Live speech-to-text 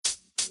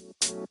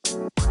Yeah.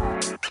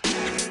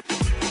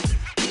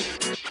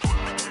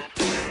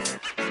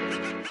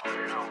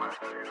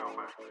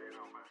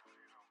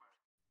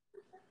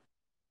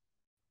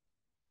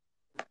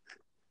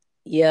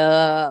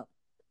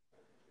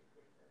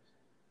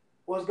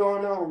 What's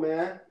going on,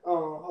 man?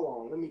 Hold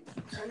on. Let me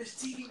turn this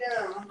TV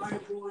down. I'm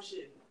like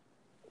bullshit.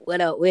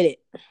 What up with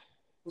it?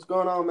 What's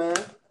going on, man?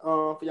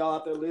 For y'all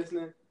out there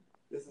listening,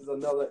 this is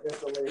another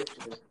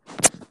installation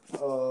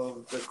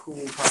of the cool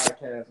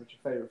podcast with your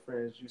favorite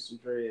friends, Juice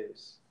and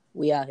Drizzy.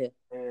 We out here.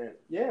 And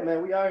yeah,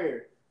 man, we out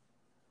here.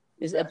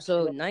 This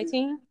episode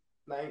 19?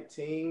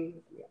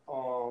 19.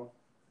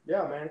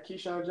 Yeah, man,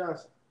 Keyshawn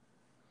Johnson.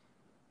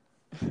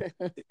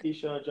 The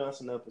Keyshawn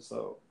Johnson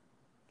episode.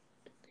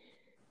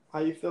 How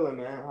you feeling,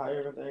 man? How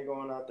everything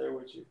going out there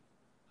with you?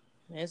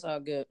 It's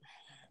all good.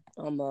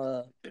 I'm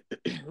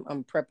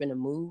I'm prepping to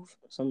move,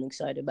 so I'm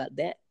excited about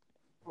that.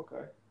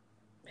 Okay.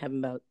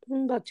 Having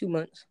about 2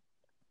 months.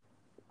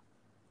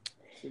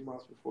 2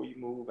 months before you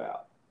move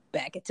out.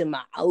 Back into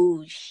my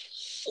old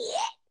shit.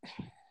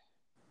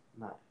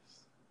 Nice.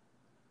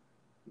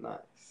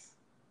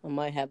 I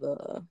might have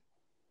a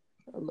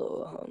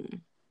little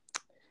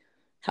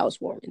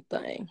housewarming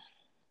thing.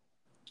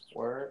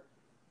 Word.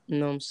 You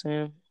know what I'm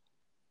saying?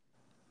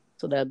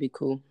 So that'd be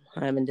cool.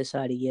 I haven't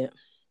decided yet.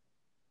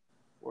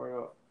 Word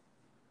up.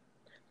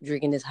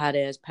 Drinking this hot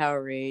ass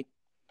Powerade.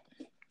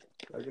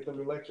 Gotta get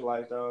them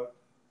electrolytes, dog.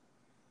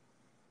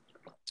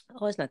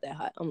 Oh, it's not that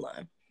hot. I'm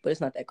lying. But it's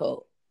not that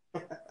cold.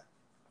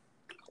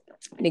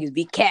 Niggas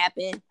be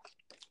capping.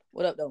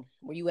 What up, though?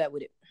 Where you at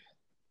with it?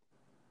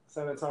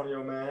 San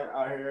Antonio, man,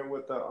 out here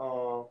with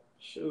the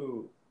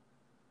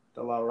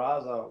the La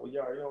Raza. Well, you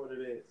already know what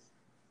it is.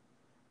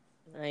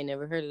 I ain't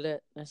never heard of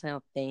that. That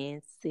sounds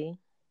fancy.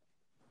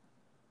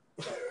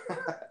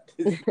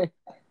 Hey,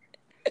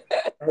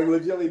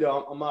 legitimately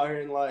though, I'm out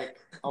here in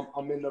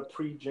I'm in the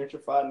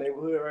pre-gentrified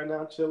neighborhood right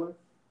now, chilling,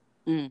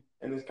 and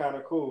it's kind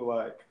of cool.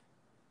 Like,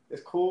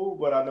 it's cool,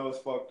 but I know it's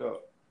fucked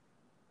up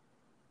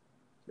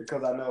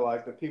because I know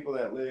like the people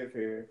that live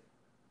here,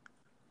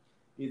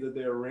 either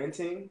they're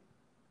renting,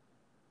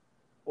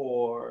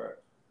 or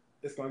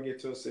it's gonna get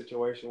to a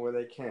situation where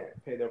they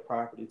can't pay their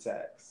property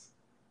tax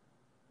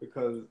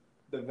because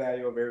the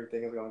value of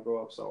everything is gonna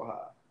go up so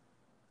high.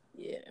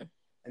 Yeah,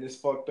 and it's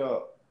fucked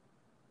up.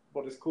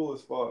 But it's cool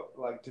as fuck,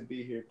 like to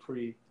be here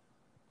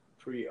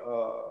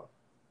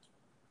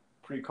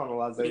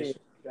pre-colonization.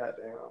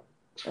 Goddamn.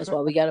 that's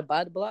why we gotta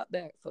buy the block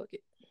back. Fuck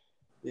it.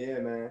 Yeah,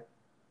 man.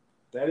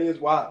 That is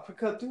wild.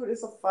 Because dude,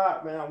 it's a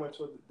fire, man. I went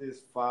to this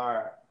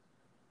fire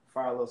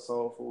little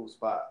soul food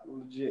spot.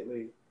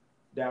 Legitly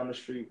down the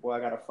street, boy.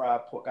 I got the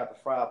fried pork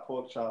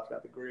chops,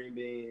 got the green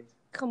beans.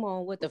 Come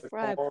on with the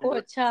fried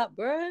pork chop,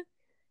 bruh.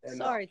 And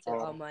sorry to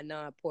all my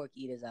non-pork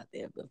eaters out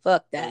there, but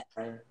fuck that.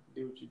 Man,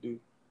 do what you do.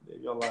 Live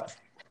your life.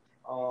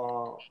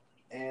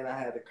 And I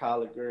had the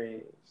collard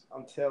greens.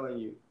 I'm telling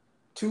you,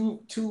 two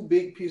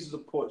big pieces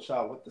of pork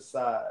chop with the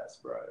sides,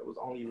 bro. It was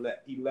only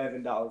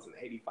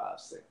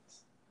 $11.85.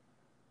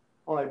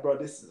 I'm like, bro,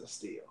 this is a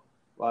steal.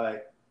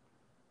 Like,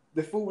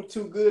 the food was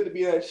too good to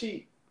be that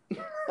cheap.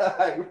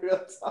 Like,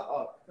 real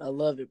talk. I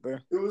love it, bro.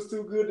 It was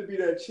too good to be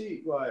that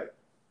cheap. Like,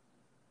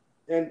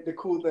 and the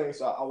cool thing,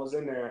 so I was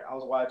in there. I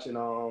was watching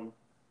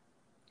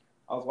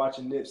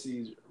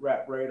Nipsey's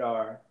Rap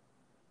Radar.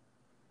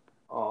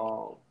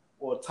 Or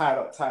tied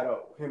up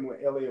him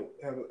with Elliot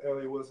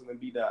Wilson and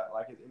B-Dot,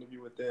 like his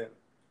interview with them.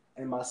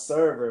 And my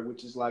server,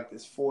 which is like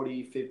this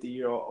 40,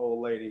 50-year-old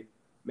old lady,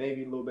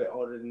 maybe a little bit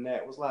older than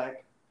that, was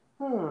like,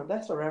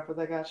 that's a rapper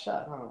that got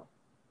shot, huh?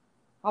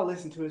 I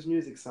listen to his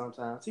music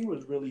sometimes. He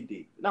was really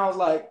deep. And I was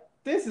like,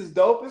 this is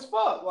dope as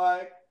fuck.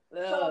 Like,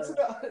 shout out to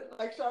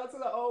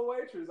the old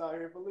waitress out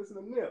here for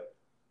listening to Nip.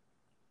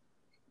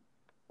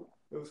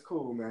 It was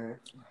cool, man.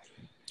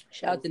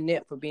 Shout out to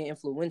Nip for being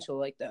influential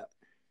like that.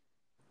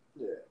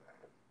 Yeah.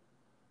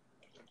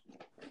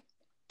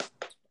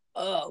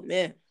 Oh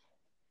man.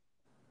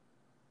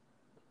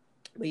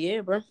 But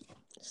yeah, bro.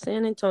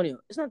 San Antonio.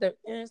 It's not that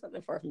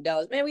far from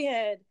Dallas. Man, we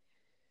had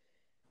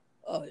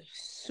a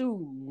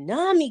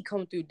tsunami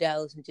come through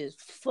Dallas and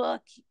just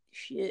fuck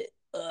shit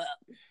up.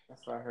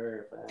 That's what I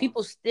heard, man.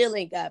 People still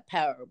ain't got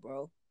power,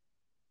 bro.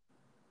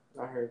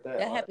 I heard that.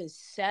 That happened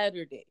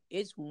Saturday.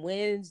 It's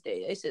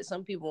Wednesday. They said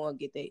some people won't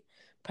get their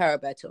power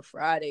back till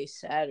Friday,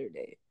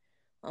 Saturday.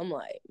 I'm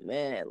like,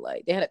 man,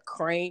 like they had a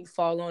crane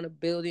fall on a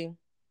building.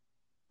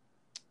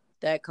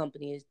 That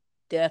company is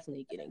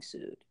definitely getting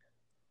sued.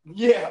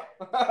 Yeah.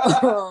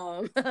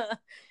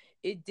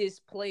 It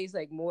displaced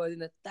like more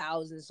than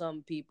 1,000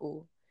 some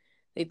people.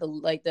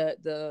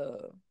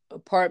 The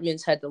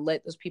apartments had to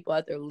let those people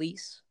out their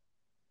lease.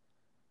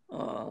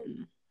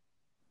 It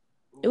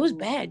was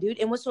bad, dude.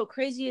 And what's so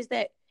crazy is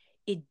that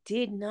it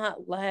did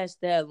not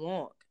last that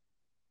long.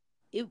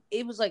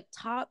 It was like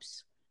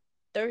tops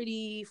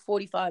 30,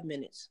 45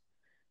 minutes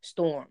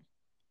storm.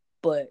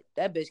 But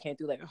that bitch came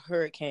through like a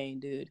hurricane,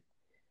 dude.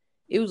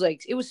 It was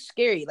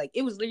scary. Like,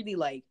 it was literally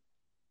like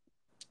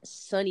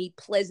sunny,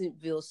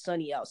 Pleasantville,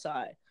 sunny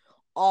outside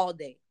all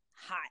day,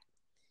 hot.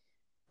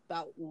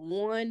 About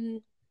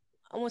 1,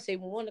 I want to say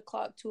 1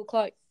 o'clock, 2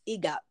 o'clock.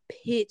 It got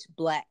pitch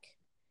black.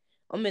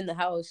 I'm in the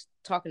house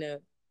talking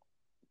to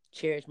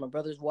Cherish, my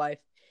brother's wife,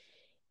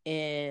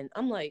 and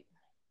I'm like,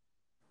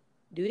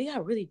 dude, it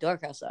got really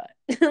dark outside.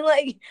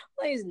 like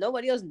is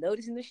nobody else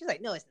noticing this? She's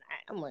like, no, it's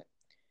not. I'm like,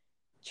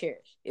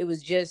 Cherish, it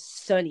was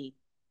just sunny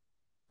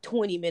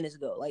 20 minutes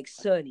ago, like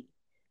sunny.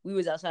 We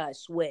was outside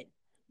sweating.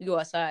 We go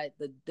outside,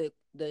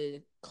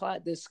 the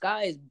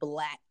sky is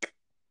black,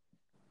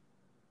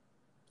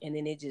 and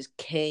then it just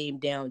came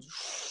down.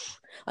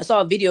 I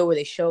saw a video where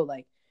they show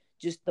like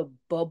just the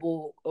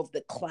bubble of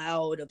the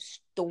cloud of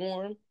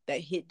storm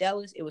that hit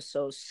Dallas. It was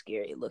so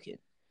scary looking.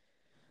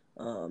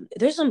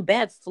 There's some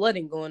bad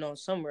flooding going on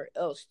somewhere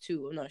else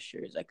too. I'm not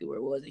sure exactly where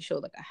it was. They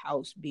showed like a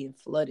house being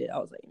flooded. I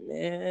was like,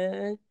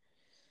 man,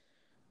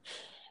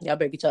 y'all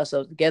better get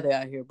yourselves together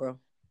out here, bro.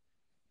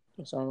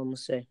 That's all I'm gonna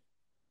say.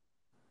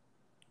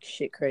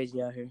 Shit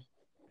crazy out here.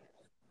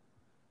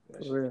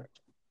 For real.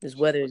 This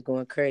weather is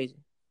going crazy,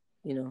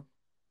 you know,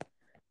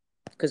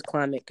 because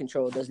climate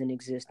control doesn't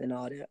exist and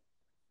all that.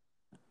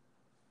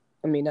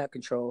 I mean, not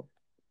control.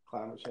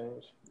 Climate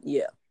change.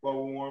 Yeah.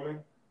 Global warming.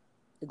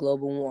 The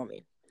global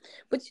warming.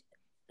 But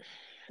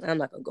I'm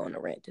not going to go on a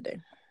rant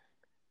today.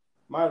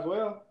 Might as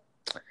well.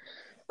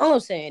 All I'm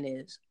saying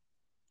is,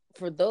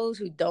 for those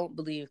who don't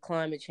believe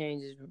climate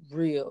change is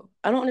real,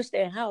 I don't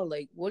understand how.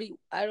 Like,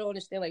 I don't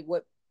understand, like,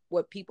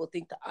 what people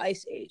think the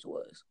ice age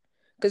was.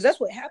 Because that's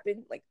what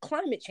happened. Like,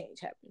 climate change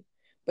happened.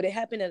 But it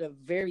happened at a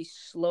very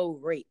slow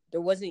rate.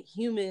 There wasn't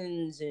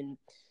humans and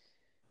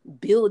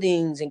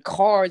buildings and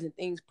cars and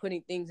things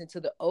putting things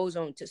into the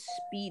ozone to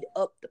speed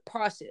up the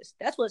process.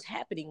 That's what's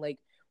happening. Like,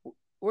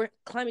 where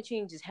climate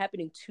change is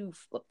happening too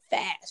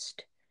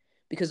fast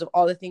because of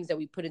all the things that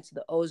we put into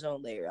the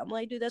ozone layer. I'm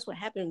like, dude, that's what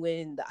happened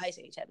when the ice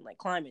age happened, like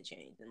climate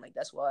change. And like,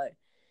 that's why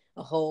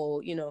a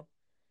whole,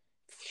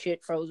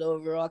 shit froze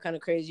over, all kind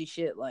of crazy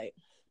shit. Like,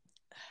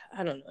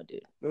 I don't know,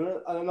 dude.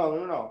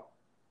 No.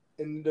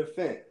 In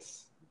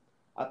defense,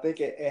 I think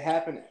it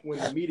happened when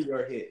the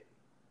meteor hit.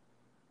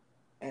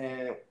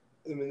 And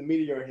when the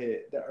meteor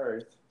hit the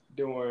Earth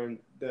during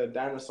the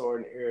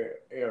dinosaur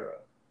era,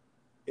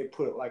 it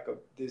put like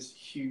this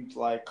huge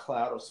like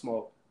cloud of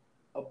smoke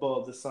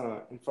above the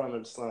sun, in front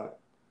of the sun,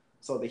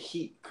 so the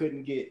heat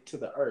couldn't get to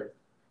the Earth.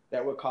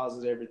 That would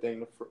cause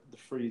everything to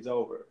freeze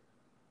over.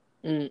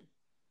 Mm.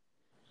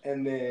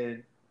 And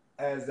then,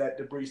 as that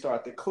debris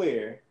started to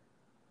clear,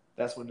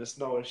 that's when the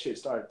snow and shit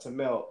started to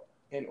melt,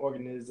 and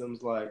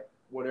organisms like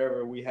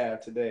whatever we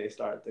have today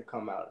started to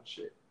come out and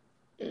shit.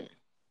 Mm.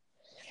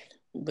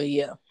 But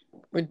yeah,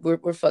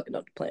 we're fucking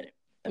up the planet.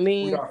 I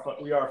mean,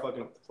 we are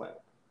fucking up the planet.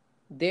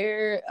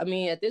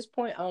 At this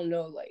point, I don't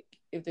know, like,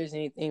 if there's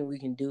anything we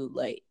can do.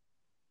 Like,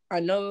 I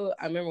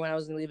remember when I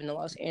was living in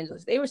Los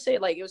Angeles, they were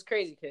saying, like, it was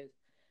crazy because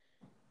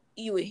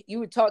you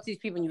would talk to these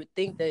people and you would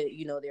think that,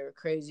 they were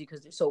crazy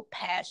because they're so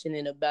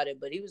passionate about it.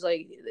 But he was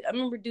like, I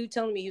remember dude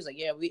telling me, he was like,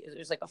 yeah,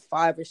 there's like a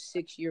 5 or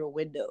 6 year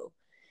window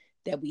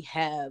that we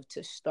have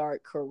to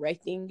start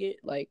correcting it,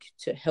 like,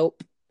 to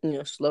help,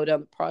 slow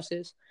down the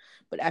process.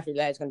 But after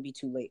that, it's going to be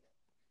too late.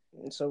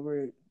 And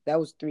so that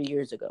was 3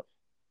 years ago.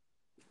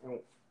 And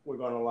we're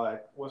going to,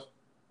 like, what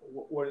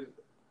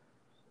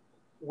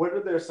are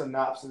their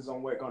synopses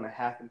on what's going to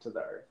happen to the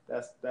Earth?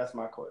 That's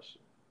my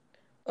question.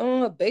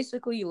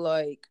 Basically,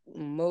 like,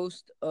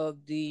 most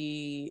of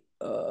the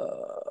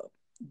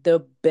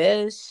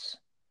best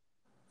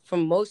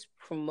from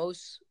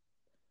most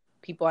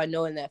people I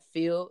know in that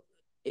field,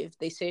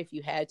 if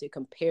you had to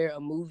compare a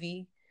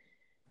movie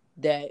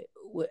that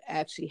would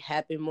actually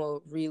happen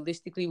more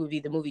realistically, would be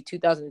the movie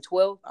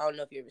 2012. I don't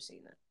know if you ever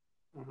seen that.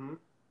 Mm-hmm.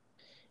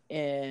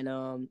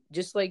 And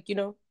just like,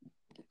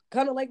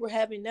 kind of like we're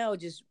having now,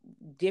 just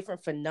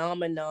different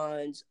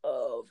phenomenons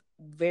of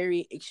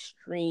very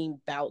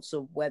extreme bouts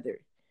of weather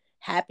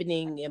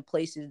happening in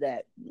places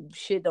that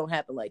shit don't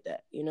happen like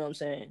that. You know what I'm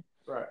saying?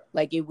 Right.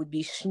 Like, it would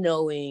be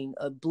snowing,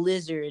 a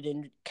blizzard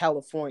in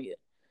California,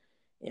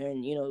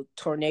 and,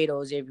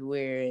 tornadoes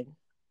everywhere. And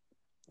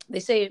they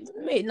say it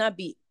may not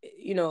be,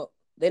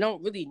 they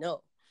don't really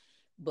know,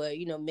 but,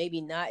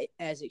 maybe not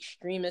as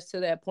extreme as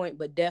to that point,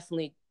 but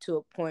definitely to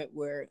a point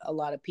where a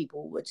lot of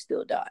people would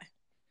still die.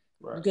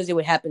 Right. Because it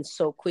would happen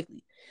so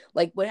quickly.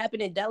 Like, what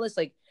happened in Dallas,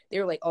 like, they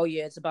were like, oh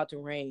yeah, it's about to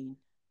rain.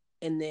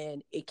 And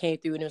then it came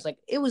through, and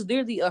it was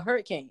literally a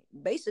hurricane,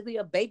 basically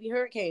a baby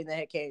hurricane that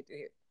had came through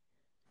here.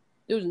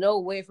 There was no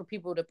way for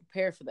people to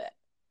prepare for that.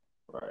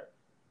 Right.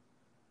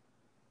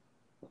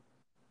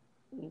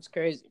 It's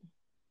crazy.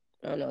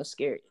 I don't know, it's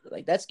scary.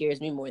 Like, that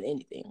scares me more than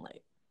anything.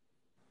 Like,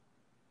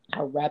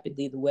 how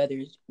rapidly the weather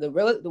is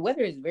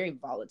very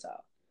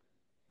volatile.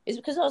 It's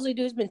because also, dude,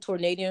 it's been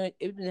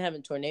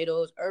having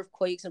tornadoes,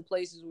 earthquakes in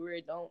places where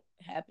it don't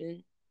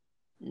happen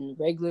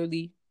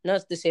regularly.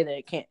 Not to say that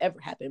it can't ever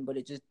happen, but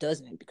it just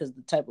doesn't because of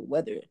the type of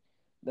weather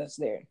that's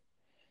there.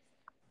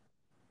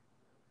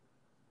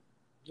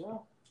 Yeah.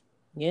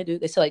 Yeah,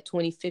 dude. They say like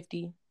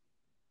 2050,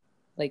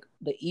 like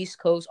the East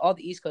Coast, all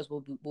the East Coast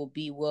will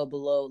be well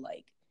below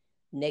like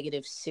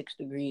 -6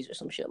 degrees or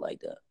some shit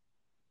like that.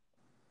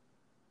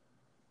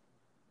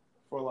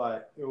 For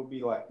like, it will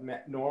be like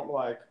normal.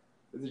 Like,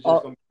 is it just all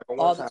gonna be like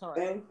a all one the time time.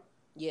 thing?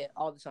 Yeah,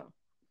 all the time.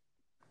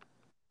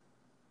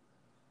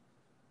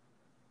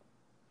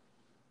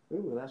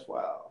 Ooh, that's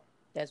wild.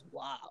 That's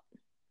wild.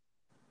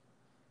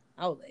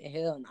 I was like,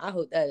 hell no. I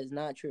hope that is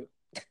not true.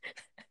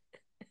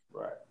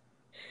 Right.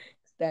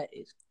 That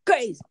is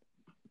crazy.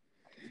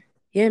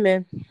 Yeah,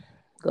 man.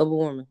 Global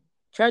warming.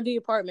 Try to do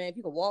your part, man. If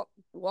you can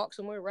walk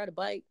somewhere, ride a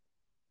bike.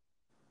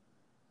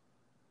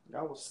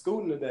 I was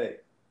scooting today.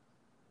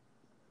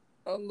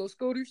 On little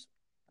scooters.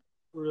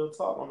 Real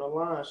talk on the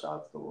line. Shout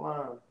out to the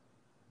line.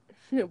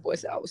 Boy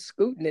said I was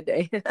scooting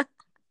today. I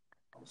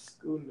was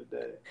scooting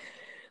today.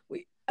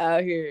 We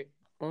out here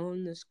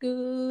on the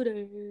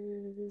scooter.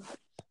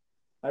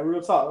 Like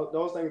real talk,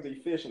 those things are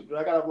efficient. Dude,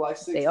 I got up like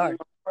They 16 are. miles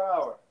per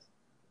hour.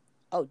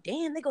 Oh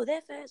damn, they go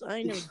that fast? I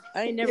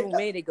ain't never Yeah.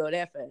 made it go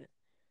that fast.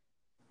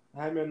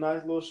 I had me a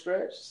nice little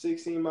stretch,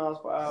 16 miles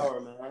per hour,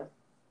 man.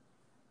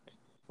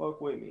 Fuck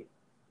with me.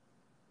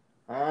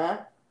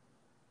 Huh?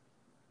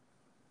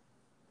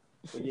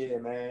 But yeah,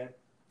 man.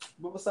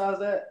 But besides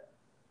that,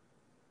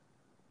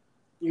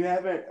 you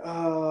haven't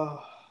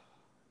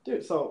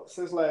dude, so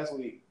since last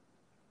week,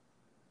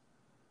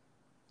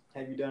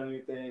 have you done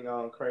anything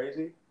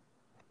crazy?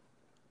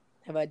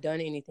 Have I done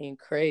anything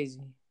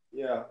crazy?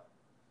 Yeah.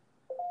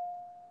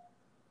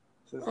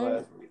 Since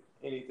last week.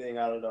 Anything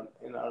out of the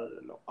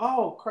norm.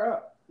 Oh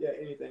crap. Yeah,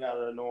 anything out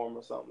of the norm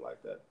or something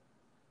like that.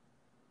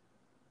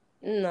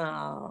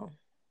 No.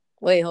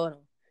 Wait, hold on.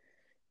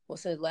 Well,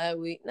 since last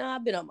week,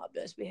 I've been on my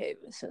best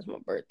behavior since my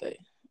birthday.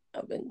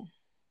 I've been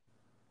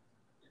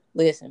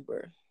listen,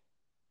 bro.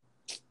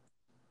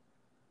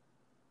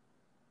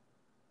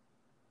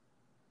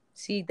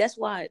 See, that's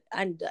why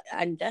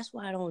that's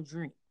why I don't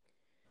drink.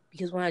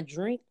 Because when I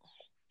drink,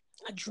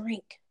 I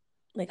drink.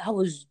 Like I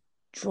was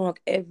drunk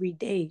every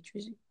day,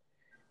 Drizzy.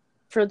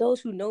 For those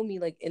who know me,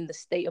 like in the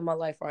state of my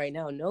life right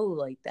now, know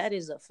like that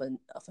is a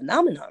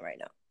phenomenon right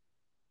now.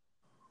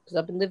 Because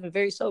I've been living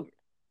very sober.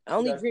 I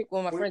only drink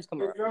when my friends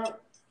come around.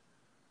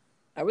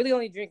 I really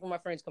only drink when my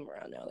friends come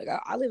around now. Like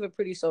I live a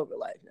pretty sober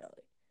life now.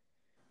 Like,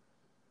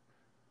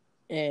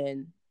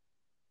 and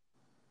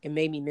it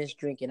made me miss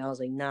drinking. I was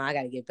like, nah, I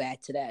gotta get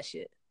back to that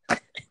shit.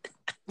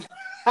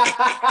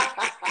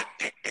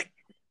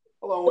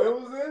 Hold on,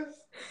 when was this?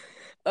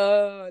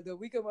 The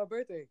week of my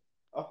birthday.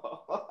 I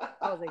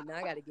was like, nah,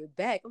 I gotta get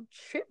back. I'm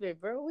tripping,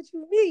 bro. What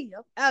you mean?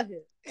 I'm out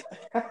here.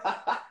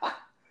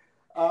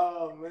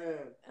 Oh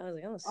man. I was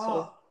like, I'm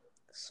a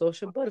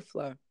social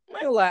butterfly. I'm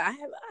not gonna lie,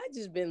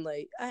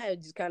 I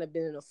had just kind of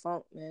been in a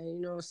funk, man.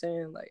 You know what I'm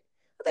saying? Like,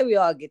 I think we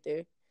all get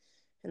there.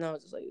 And I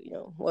was just like,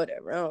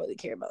 whatever. I don't really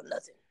care about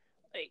nothing.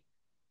 Like,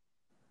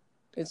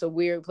 it's a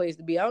weird place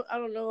to be. I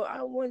don't know.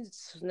 I wouldn't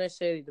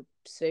necessarily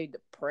say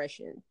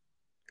depression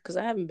because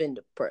I haven't been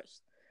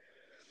depressed.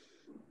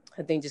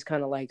 I think just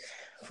kind of like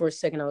for a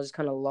second I was just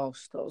kind of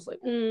lost. I was like,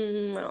 I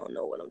don't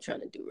know what I'm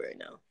trying to do right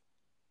now.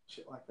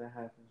 Shit like that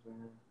happens,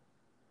 man.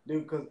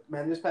 Dude, because,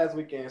 man, this past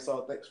weekend,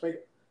 so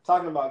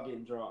talking about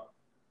getting drunk.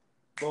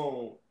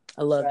 Boom.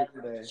 I love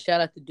Saturday. It. Shout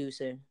out to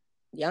Deuce.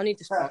 Y'all need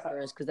to sponsor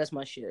us because that's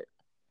my shit.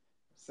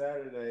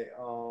 Saturday,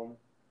 I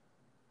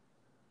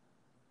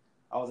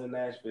was in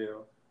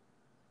Nashville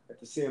at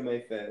the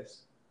CMA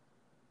Fest.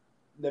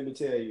 Let me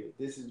tell you,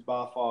 this is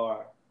by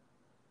far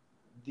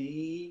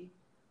the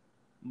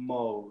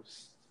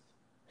most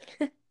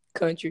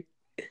country.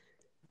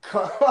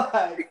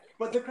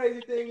 But the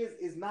crazy thing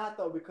is not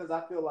though, because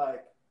I feel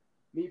like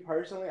me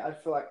personally, I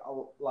feel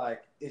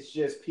like it's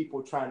just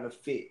people trying to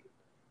fit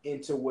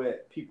into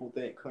what people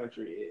think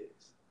country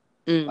is.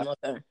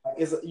 Okay.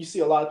 You see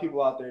a lot of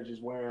people out there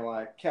just wearing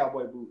like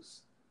cowboy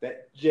boots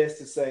that just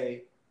to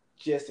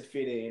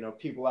fit in,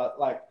 people out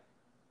like,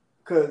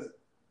 because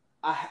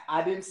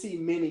I didn't see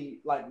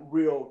many like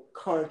real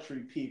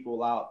country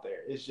people out there.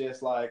 It's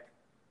just like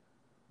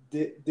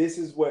this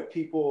is what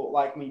people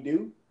like me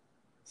do,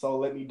 so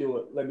let me do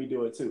it. Let me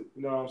do it too.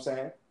 You know what I'm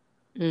saying?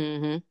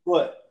 Mm-hmm.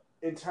 But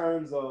in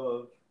terms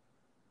of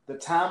the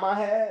time I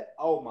had,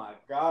 oh my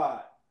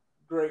god,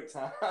 great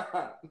time!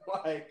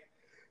 Like,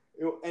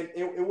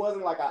 it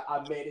wasn't like I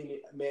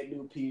met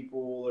new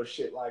people or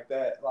shit like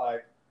that.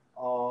 Like,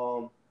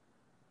 the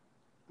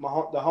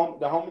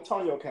homie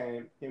Tonyo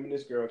came. Him and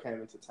this girl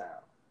came into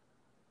town,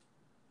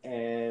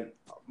 and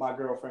my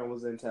girlfriend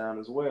was in town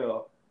as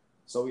well.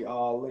 So we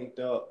all linked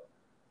up.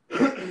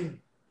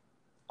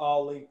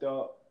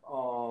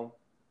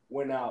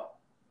 Went out,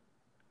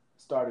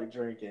 started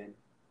drinking.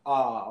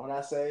 When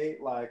I say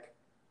like,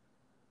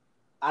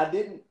 I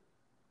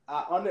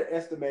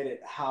underestimated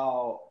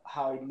how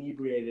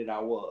inebriated I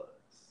was.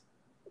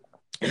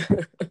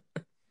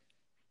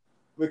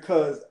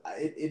 Because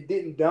it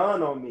didn't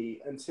dawn on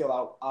me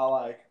until I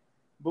like,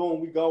 boom,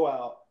 we go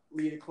out,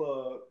 leave the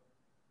club.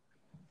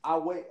 I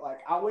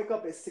wake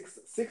up at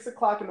 6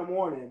 o'clock in the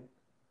morning,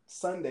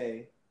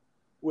 Sunday,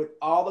 with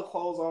all the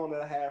clothes on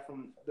that I had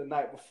from the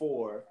night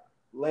before,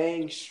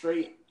 laying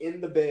straight in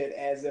the bed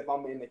as if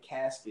I'm in the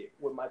casket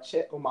with my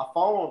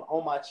phone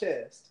on my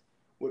chest,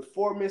 with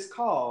 4 missed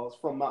calls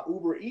from my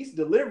Uber Eats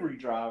delivery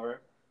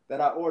driver that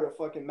I ordered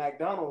fucking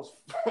McDonald's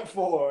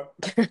for.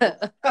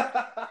 That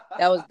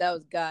was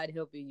God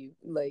helping you.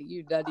 Like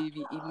you not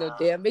even eating no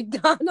damn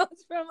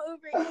McDonald's from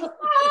Uber Eats.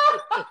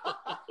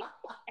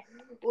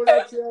 What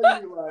I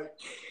tell you, like,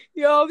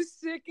 Yo, I'm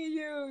sick of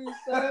you,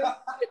 son.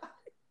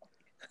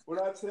 when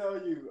I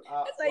tell you,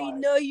 That's how you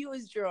know you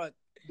was drunk.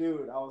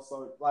 Dude, I was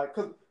so like,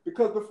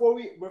 because before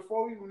we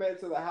made it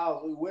to the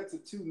house, we went to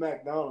 2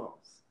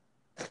 McDonald's.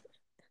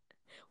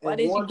 Why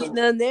didn't you get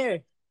none there?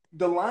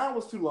 The line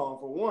was too long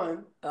for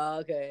one. Oh,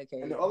 okay.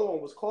 And the other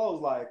one was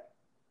closed. Like,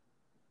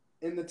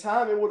 in the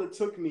time it would have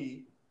took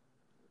me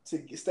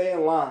to stay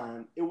in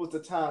line, it was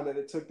the time that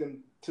it took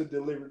them to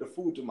deliver the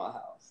food to my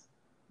house.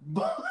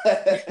 But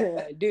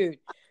dude,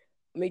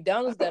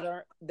 McDonald's that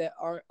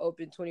aren't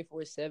open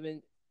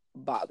 24/7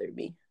 bother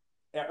me.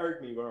 It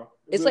irked me, bro.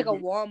 It's like a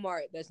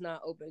Walmart that's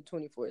not open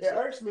 24/7. It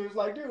irks me. It's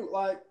like, dude,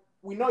 like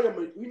we know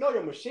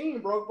your machine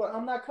broke, but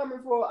I'm not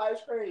coming for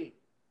ice cream.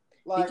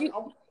 Like, I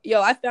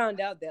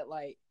found out that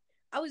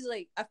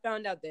I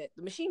found out that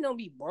the machine don't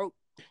be broke.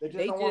 It's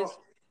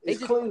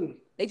clean.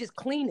 They just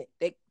clean it.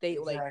 They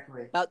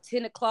exactly. Like about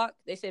 10 o'clock.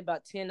 They say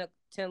about 10,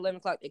 11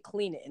 o'clock they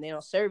clean it and they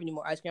don't serve any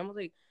more ice cream. I was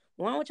like,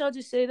 why don't y'all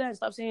just say that and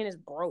stop saying it's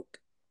broke?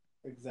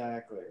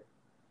 Exactly.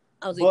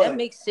 I was like, that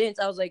makes sense.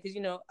 I was like, because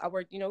I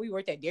worked, we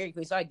worked at Dairy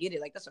Queen, so I get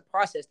it. Like that's a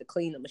process to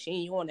clean the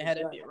machine. You want to have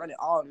that bit running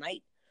all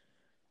night.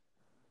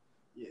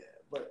 Yeah,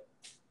 but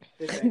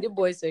the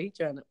boy said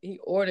he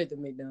ordered the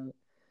McDonald's.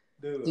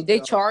 Dude, did they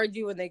charge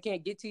you when they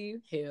can't get to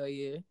you? Hell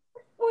yeah.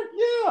 Well,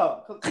 yeah,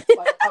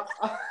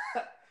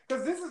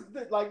 because this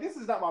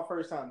is not my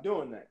first time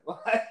doing that.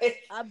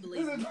 Like, I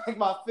believe this is like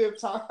my 5th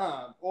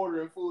time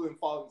ordering food and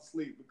falling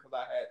asleep because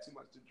I had too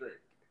much to drink.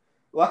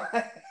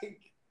 Like,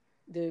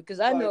 dude, because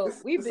I know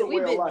we've been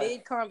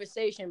mid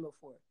conversation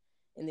before,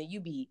 and then you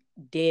be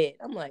dead.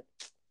 I'm like,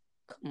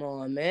 come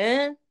on,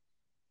 man.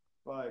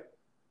 Like,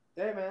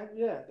 hey, man,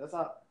 yeah, that's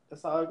how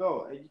it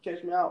go. Hey, you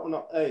catch me out?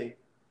 Hey,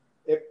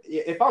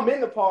 if I'm in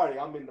the party,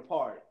 I'm in the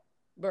party,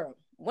 bro.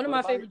 One of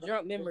my favorite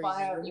drunk memories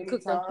is when you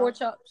cooked them pork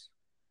chops.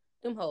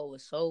 Them hoes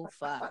was so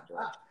fire, bro.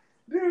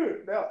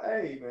 Dude,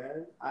 hey,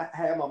 man, I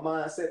had my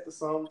mind set to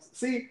something.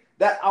 See,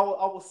 that I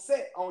was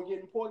set on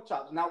getting pork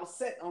chops, and I was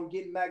set on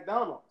getting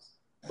McDonald's.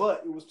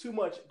 But it was too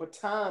much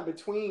time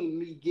between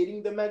me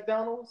getting the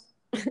McDonald's.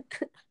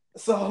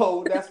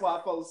 So that's why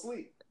I fell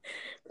asleep.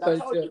 I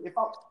told you,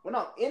 when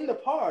I'm in the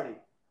party,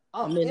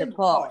 I'm in the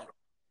party.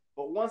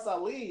 But once I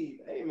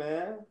leave, hey,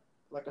 man,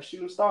 like a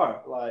shooting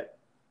star. Like,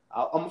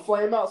 I'm going to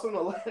flame out sooner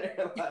or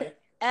later. Like,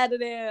 out of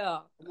there.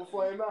 I'm going to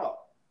flame out.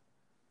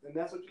 And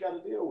that's what you got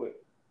to deal with.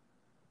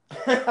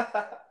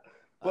 But,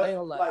 I ain't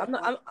gonna lie.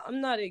 Like,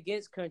 I'm not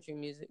against country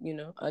music,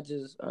 I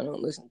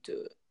don't listen to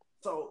it.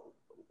 So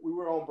we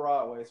were on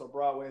Broadway. So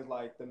Broadway is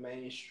like the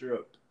main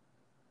strip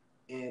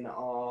in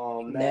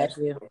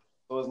Nashville.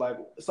 So it's like,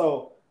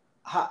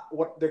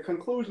 what the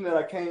conclusion that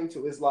I came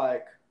to is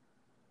like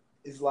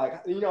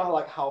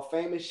how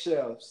famous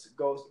chefs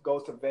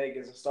goes to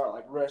Vegas and start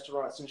like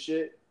restaurants and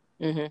shit.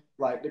 Mm-hmm.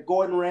 Like the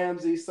Gordon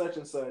Ramsay such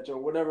and such or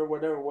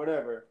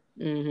whatever.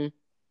 Mm-hmm.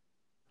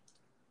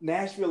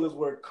 Nashville is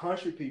where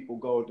country people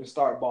go to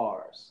start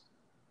bars.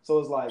 So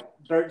it's like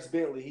Dierks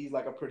Bentley, he's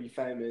like a pretty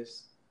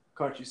famous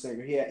country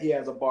singer. He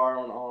has a bar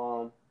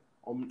on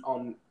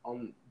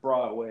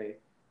Broadway.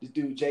 This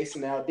dude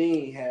Jason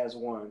Aldean has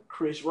one.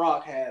 Chris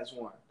Rock has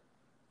one.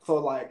 So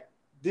like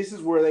this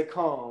is where they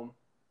come.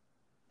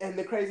 And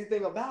the crazy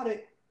thing about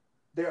it,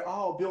 they're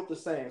all built the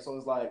same. So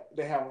it's like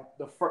they have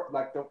the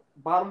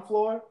bottom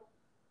floor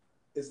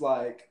is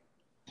like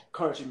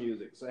country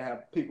music. So they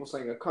have people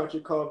singing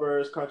country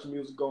covers, country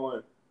music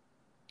going.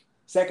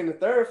 Second and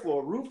third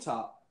floor,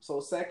 rooftop.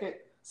 So second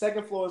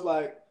floor is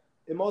like,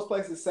 in most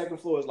places, second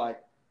floor is like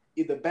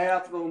either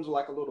bathrooms or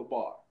like a little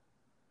bar.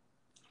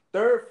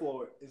 Third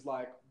floor is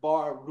like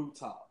bar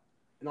rooftop.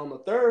 And on the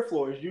third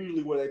floor is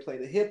usually where they play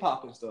the hip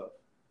hop and stuff.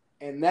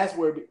 And that's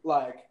where,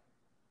 like,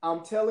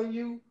 I'm telling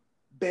you,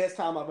 best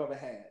time I've ever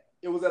had.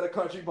 It was at a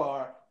country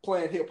bar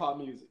playing hip hop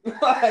music.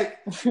 Like,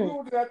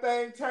 who did that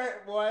thing turn,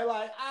 boy?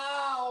 Like,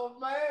 oh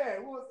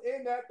man, who was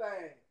in that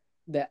thing?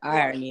 The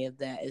irony of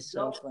that is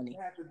so funny.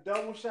 Had the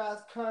double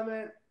shots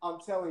coming. I'm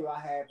telling you, I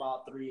had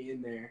about 3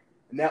 in there.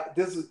 And now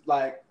this is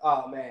like,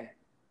 oh man,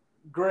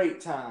 great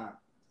time.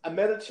 I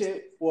met a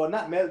chick. Well,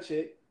 not met a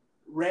chick.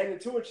 Ran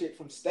into a chick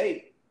from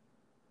State.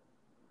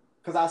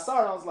 Cause I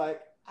saw her. I was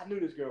like, I knew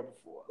this girl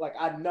before. Like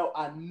I know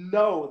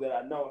that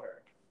I know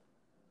her.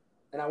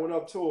 And I went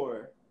up to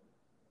her.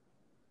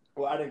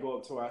 Well, I didn't go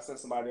up to her. I sent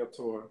somebody up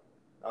to her.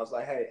 I was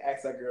like, hey,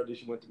 ask that girl, did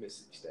she went to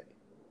Mississippi State?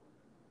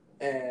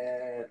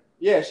 And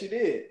yeah, she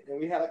did.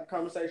 And we had like a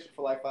conversation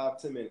for like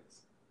 5-10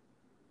 minutes.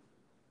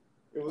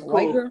 It was cool.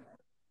 White girl?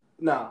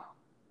 Nah,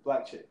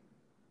 black chick.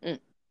 Mm.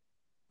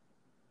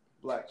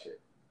 Black chick.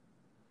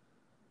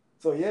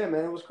 So yeah,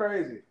 man, it was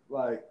crazy.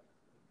 Like,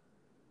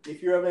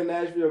 if you're ever in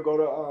Nashville, go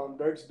to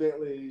Dierks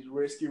Bentley's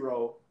Risky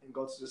Row and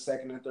go to the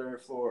second and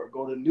third floor.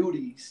 Go to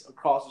Nudies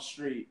across the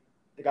street.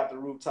 They got the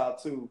rooftop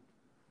too.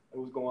 It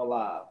was going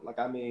live. Like,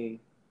 I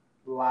mean,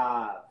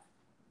 live.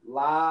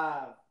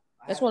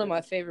 That's one of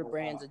my favorite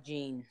brands of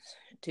jeans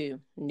too.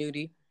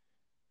 Nudie.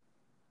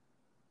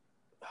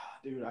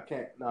 Dude, I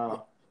can't.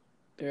 No,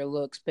 they're a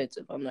little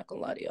expensive. I'm not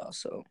gonna lie to y'all.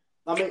 So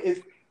I mean, it's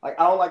like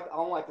I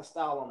don't like the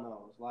style on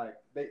those. Like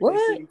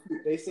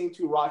they seem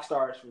too rock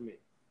stars for me.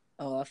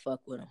 Oh, I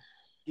fuck with them.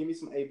 Give me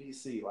some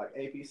APC. Like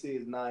APC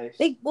is nice.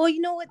 Well,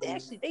 you know what?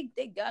 They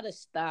got a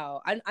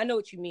style. I know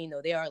what you mean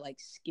though. They are like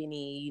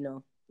skinny, you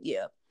know.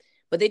 Yeah,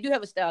 but they do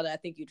have a style that I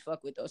think you'd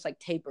fuck with though. It's like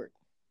tapered.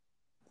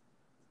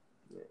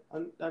 Yeah,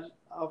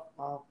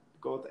 I'll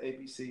go with the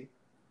APC.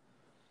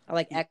 I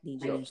like acne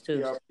jeans too.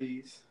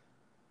 PRPs.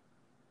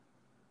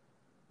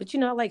 But you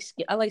know, I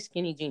like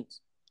skinny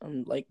jeans.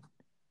 I'm like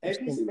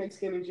APC makes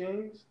skinny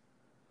jeans.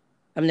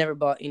 I've never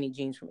bought any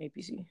jeans from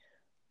APC.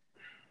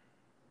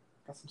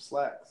 Got some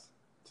slacks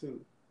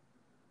too.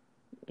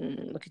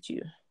 Look at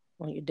you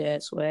on your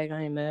dad's swag.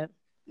 I ain't mad.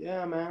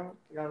 Yeah, man.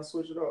 You gotta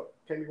switch it up.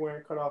 Can't be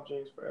wearing cutoff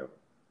jeans forever.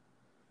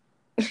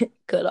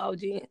 Cutoff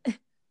jeans?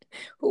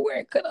 Who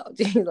wearing cutoff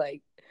jeans?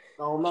 Like,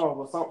 I don't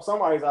know, but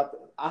somebody's out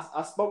there.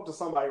 I spoke to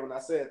somebody when I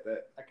said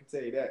that. I can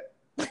tell you that.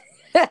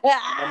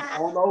 I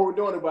don't know who's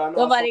doing it, but I know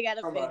somebody got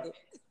offended.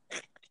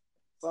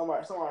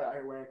 Somebody out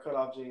here wearing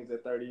cutoff jeans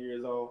at 30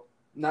 years old.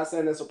 I'm not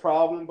saying it's a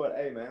problem, but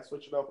hey, man,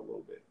 switch it up a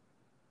little bit.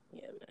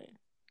 Yeah, man.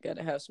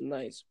 Gotta have some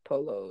nice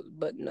polos,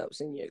 button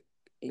ups in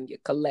your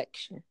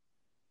collection.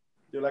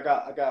 Dude, I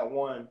got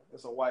one.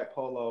 It's a white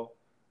polo,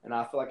 and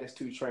I feel like it's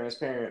too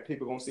transparent.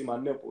 People gonna see my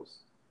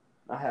nipples.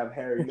 I have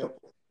hairy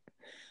nipples.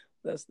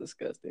 That's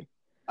disgusting.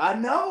 I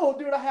know,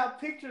 dude. I have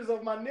pictures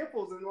of my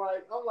nipples, and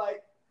I'm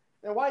like,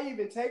 then why you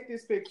even take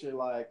this picture?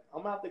 Like,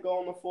 I'm gonna have to go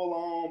on the full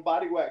on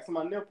body wax on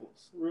my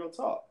nipples. Real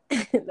talk.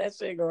 That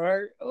shit gonna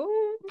hurt.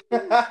 Ooh.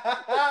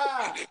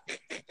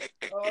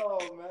 Oh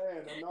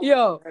man.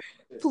 Yo,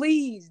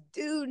 please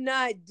do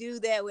not do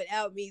that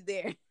without me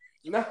there.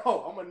 No,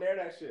 I'm gonna nair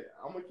that shit.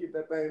 I'm gonna keep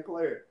that thing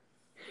clear.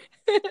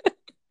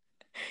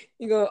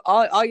 You go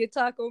all your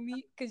taco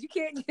meat because you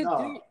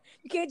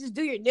can't just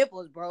do your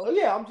nipples, bro. Oh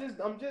yeah, I'm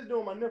just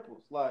doing my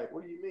nipples. Like,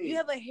 what do you mean? You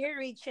have a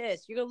hairy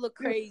chest. You're gonna look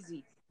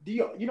crazy.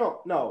 You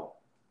don't know?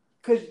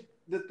 Because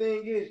the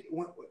thing is,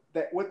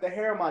 with the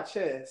hair on my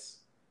chest,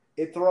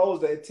 it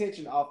throws the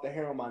attention off the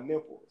hair on my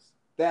nipples.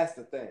 That's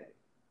the thing.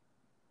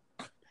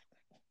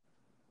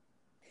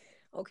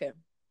 Okay.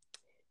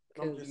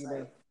 Because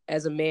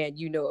as a man,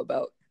 you know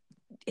about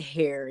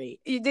hairy.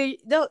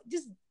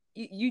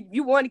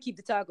 You want to keep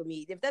the taco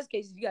meat. If that's the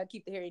case, you gotta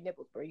keep the hairy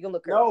nipples, bro. You're gonna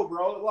look crazy. No,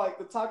 bro. Like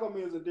the taco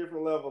meat is a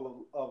different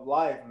level of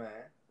life, man.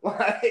 Like,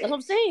 that's what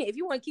I'm saying. If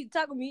you want to keep the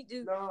taco meat,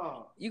 you're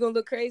gonna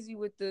look crazy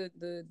with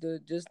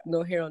the just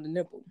no hair on the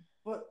nipple.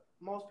 But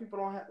most people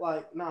don't have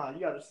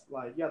you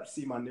gotta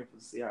see my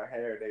nipples, see how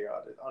hairy they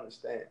are to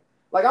understand.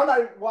 Like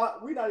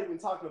we're not even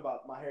talking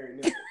about my hairy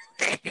nipples.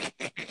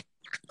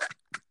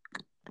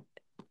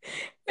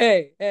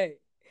 Hey.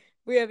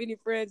 We have any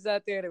friends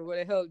out there that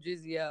want to help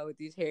Drizzy out with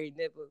these hairy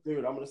nipples?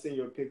 Dude, I'm gonna send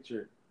you a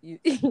picture. You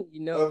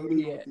know of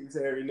me with these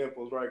hairy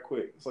nipples right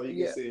quick, so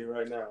you can see it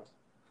right now.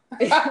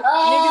 Niggas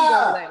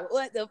gonna be like,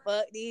 what the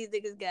fuck these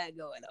niggas got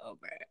going on,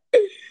 bro?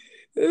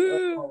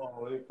 Hold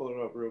on, let me pull it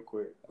up real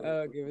quick. I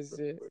don't give a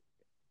shit.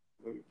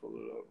 Let me pull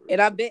it up.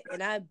 And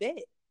I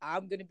bet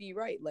I'm gonna be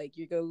right. Like,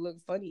 you're gonna look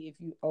funny if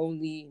you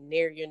only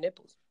nair your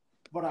nipples.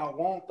 But I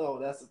won't though.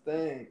 That's the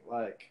thing.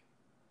 Like,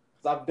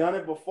 'cause I've done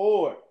it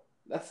before.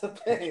 That's the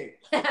thing.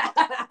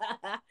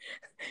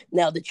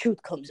 Now the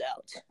truth comes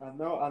out. I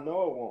know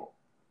it won't.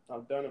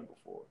 I've done it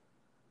before.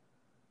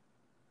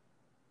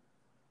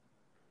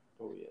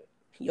 Oh yeah.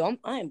 Yo,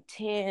 I am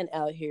tan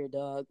out here,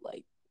 dog.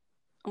 Like,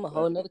 I'm a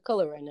whole nother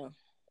color right now.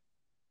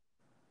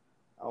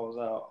 I was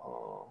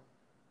out.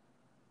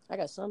 I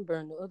got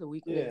sunburned the other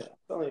week. Yeah,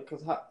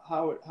 because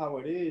how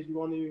it is, you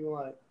won't even you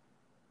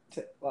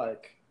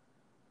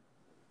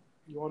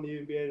won't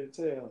even be able to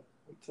tell.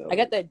 I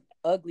got that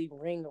ugly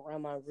ring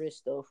around my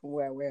wrist though, from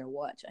where I wear a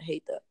watch. I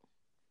hate that.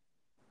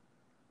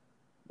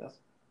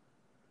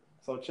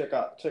 So check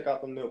out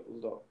them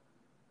nipples though.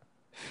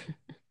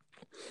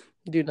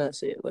 Do not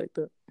say it like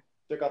that.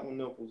 Check out them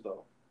nipples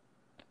though.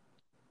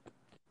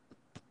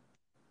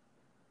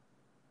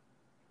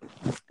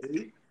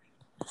 See?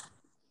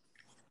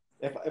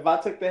 If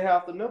I took the hair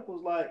off the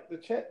nipples, like the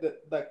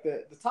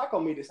taco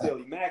meat is still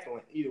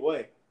immaculate either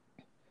way.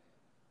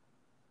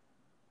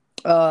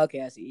 Oh,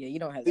 okay, I see. Yeah, you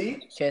don't have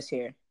chest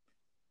hair.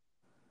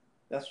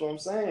 That's what I'm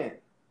saying.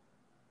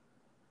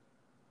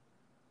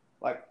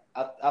 Like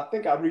I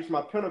think I reached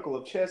my pinnacle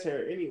of chest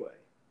hair anyway.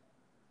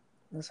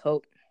 Let's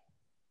hope.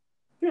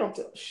 You know,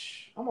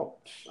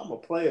 I'm a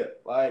player.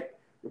 Like,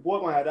 your boy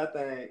gonna have that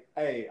thing.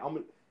 Hey,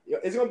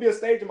 it's gonna be a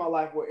stage in my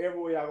life where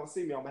everywhere y'all gonna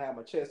see me, I'm gonna have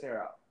my chest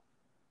hair out,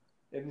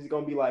 and it's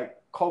gonna be like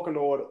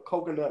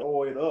coconut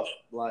oiled up.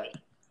 Like,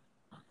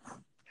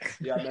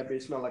 yeah, that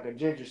bitch smell like a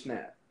ginger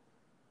snap.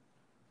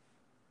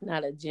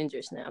 Not a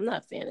ginger snap. I'm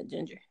not a fan of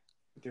ginger.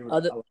 Dude,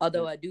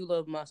 although I do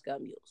love Moscow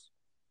mules.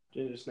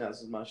 Ginger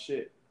snaps is my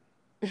shit.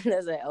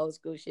 That's that old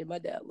school shit. My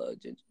dad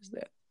loved ginger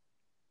snap.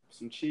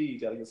 Some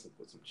cheese. Gotta get some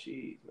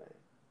cheese, man.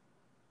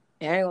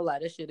 And I ain't gonna lie,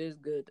 that shit is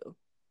good though.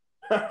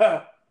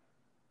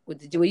 With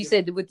the what you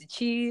said with the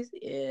cheese,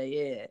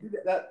 yeah.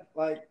 That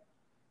like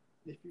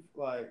if you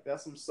like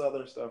that's some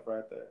southern stuff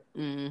right there.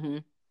 Mm-hmm.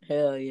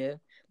 Hell yeah.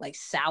 Like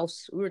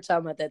sauce. We were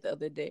talking about that the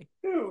other day.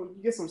 Dude, you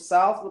get some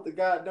sauce with the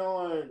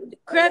goddamn The like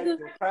cracker.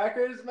 the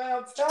crackers, man.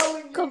 I'm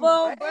telling Come you,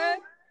 on, man. bruh.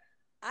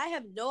 I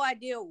have no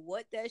idea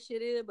what that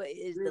shit is, but it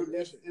is Dude,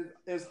 delicious.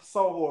 it's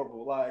so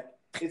horrible. Like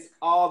it's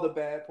all the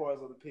bad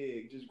parts of the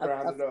pig just I, I,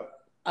 grounded up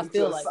I into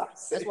feel a like it.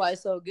 That's sausage. why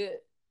it's so good.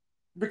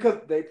 Because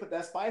they put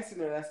that spice in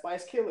there. That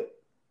spice kill it.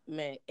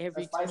 Man, That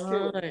every spice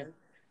kill it, time. man.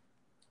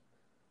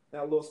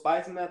 That little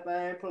spice in that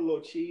thing. Put a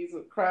little cheese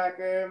and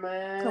cracker,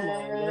 Come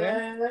on, bruh.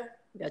 man.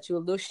 Got you a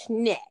little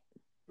snack.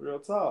 Real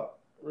talk.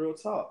 Real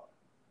talk.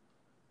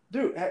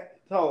 Dude,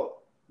 so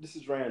this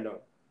is random,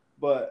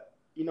 but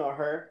you know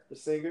her, the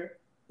singer.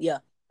 Yeah.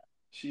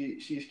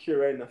 She's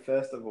curating a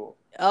festival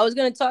I was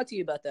gonna talk to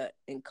you about that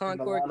in in the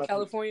Concord, lineup.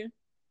 California.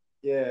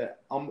 Yeah,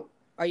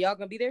 Are y'all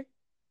gonna be there?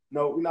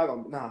 No, we're not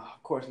gonna. Nah,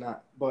 of course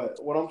not.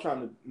 But what I'm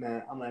trying to,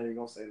 man, I'm not even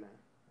gonna say that.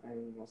 I ain't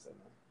even gonna say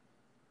that.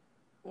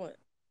 What?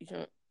 You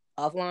trying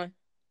offline?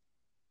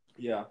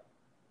 Yeah.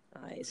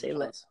 All right, say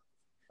less.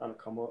 Trying to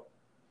come up.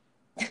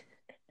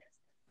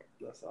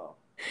 That's all.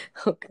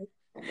 Okay.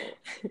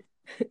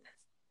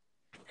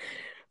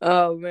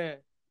 Oh man.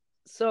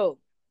 So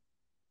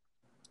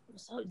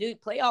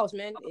dude, playoffs,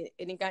 man,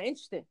 it got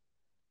interesting.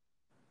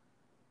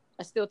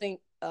 I still think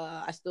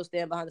I still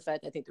stand behind the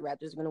fact that I think the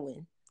Raptors are gonna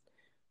win.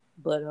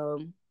 But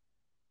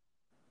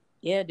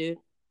yeah, dude.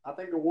 I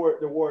think the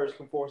Warriors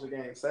can force a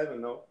game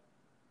 7 though.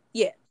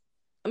 Yeah.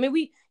 I mean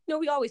we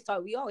always said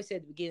at the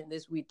beginning of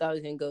this we thought it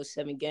was gonna go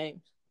 7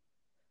 games.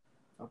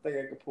 I think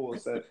they can pull a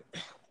 7.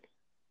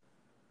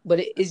 But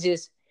it's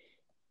just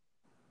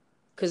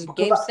because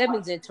game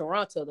 7's in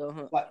Toronto though,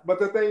 huh? Like, but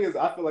the thing is,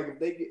 I feel like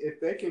if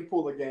they can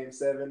pull a game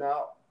 7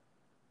 out,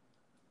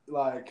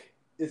 like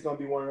it's gonna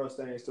be one of those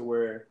things to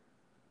where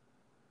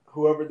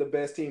whoever the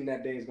best team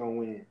that day is gonna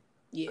win.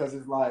 Yeah. Because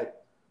it's like,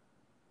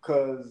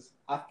 because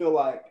I feel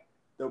like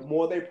the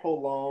more they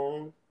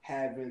prolong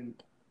having,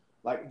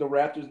 like the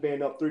Raptors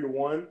being up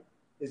 3-1,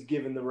 is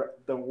giving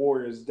the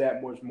Warriors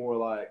that much more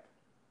like,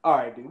 all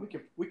right, dude,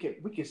 we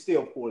can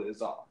still pull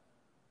this off.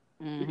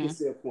 Mm-hmm. We can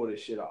still pull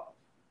this shit off.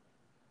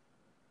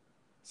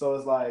 So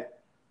it's like,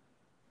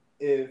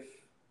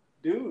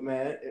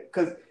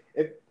 because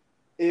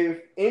if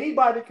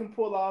anybody can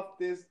pull off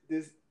this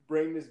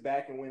bring this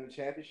back and win the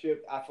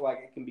championship, I feel like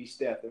it can be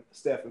Steph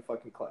and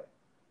fucking Clay.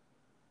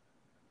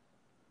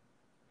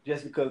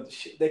 Just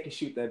because they can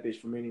shoot that bitch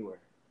from anywhere.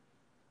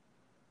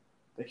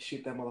 They can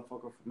shoot that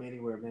motherfucker from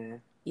anywhere,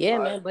 man. Yeah,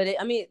 man. But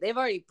they've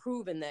already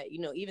proven that,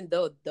 even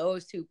though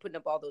those two putting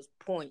up all those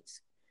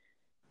points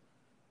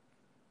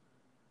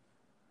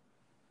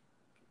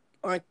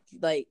aren't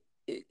like,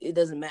 it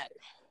doesn't matter.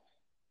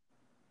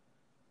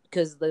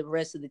 Because the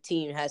rest of the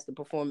team has to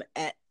perform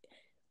at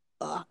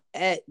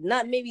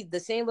not maybe the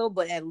same level,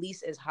 but at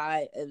least as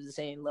high as the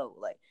same level.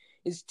 Like,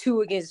 it's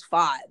 2 against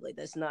 5. Like,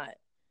 that's not.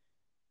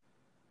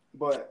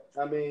 But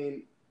I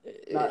mean,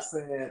 not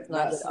saying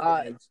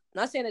odds.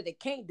 Not saying that they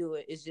can't do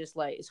it. It's just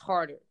like it's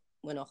harder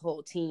when a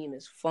whole team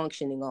is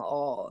functioning on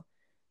all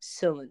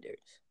cylinders.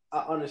 I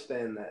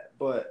understand that,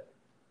 but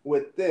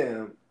with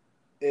them,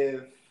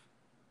 if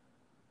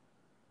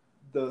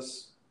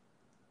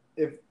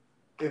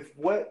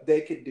what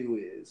they could do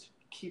is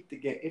keep the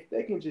game, if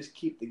they can just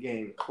keep the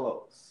game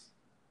close,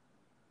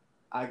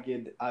 I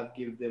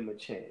give them a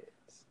chance.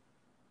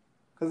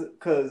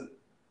 Cause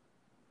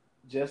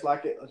just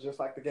like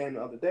the game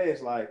the other day,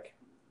 it's like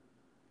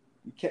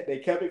they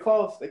kept it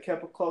close. They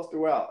kept it close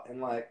throughout,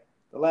 and like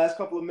the last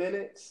couple of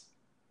minutes,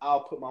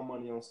 I'll put my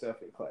money on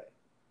Steph and Clay.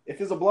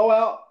 If it's a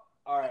blowout,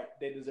 all right,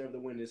 they deserve to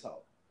win this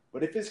hoe.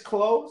 But if it's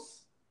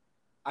close,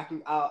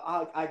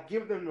 I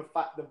give them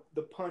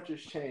the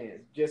puncher's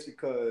chance just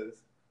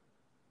because.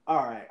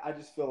 All right, I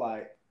just feel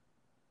like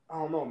I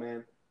don't know,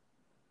 man.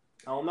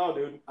 I don't know,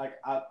 dude. Like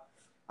I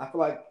feel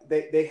like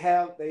they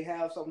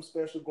have something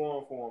special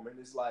going for them, and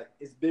it's like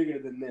it's bigger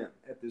than them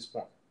at this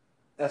point.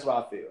 That's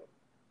what I feel.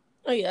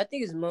 Oh yeah, I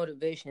think it's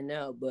motivation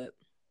now, but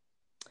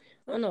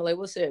I don't know. Like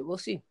we'll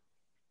see.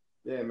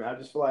 Yeah, man. I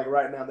just feel like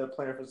right now they're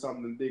playing for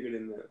something bigger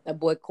than them. That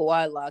boy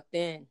Kawhi locked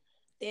in.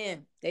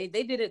 Damn, they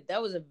did it.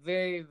 That was a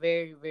very,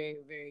 very, very,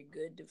 very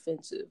good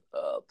defensive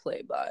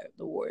play by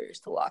the Warriors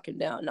to lock him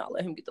down, not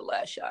let him get the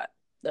last shot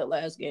that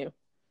last game.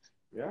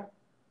 Yeah,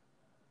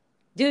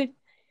 dude.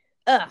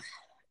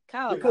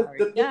 Kyle because Lowry.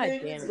 the God thing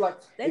damn is it. like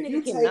That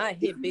nigga cannot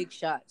hit big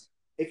shots.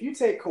 If you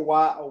take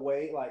Kawhi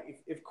away,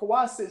 like if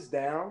Kawhi sits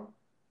down,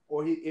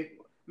 or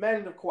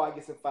imagine if Kawhi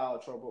gets in foul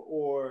trouble,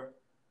 or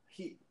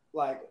he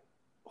like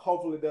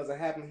hopefully it doesn't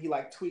happen. He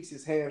like tweaks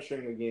his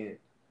hamstring again.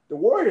 The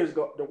Warriors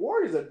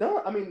are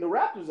done. I mean, the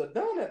Raptors are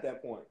done at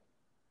that point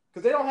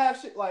because they don't have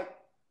shit like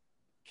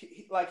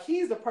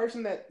he's the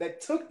person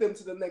that took them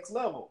to the next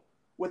level.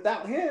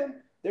 Without him,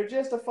 they're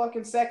just a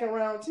fucking second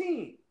round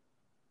team.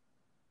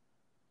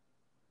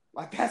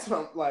 Like that's what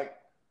I'm like.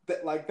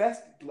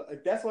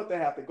 That's what they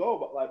have to go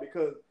about. Like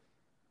because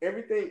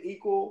everything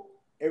equal,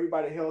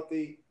 everybody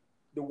healthy,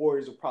 the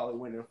Warriors will probably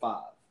win in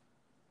 5.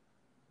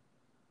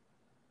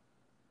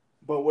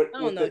 But I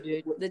don't know,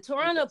 dude. The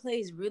Toronto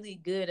plays really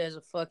good as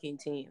a fucking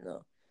team,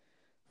 though.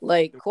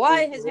 Like,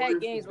 Kawhi has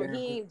had games where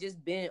he ain't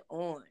just been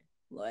on.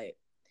 Like,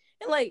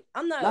 and like,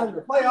 I'm not in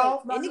the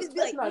playoffs, and niggas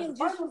be like, not in the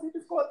damn, Juice. finals. He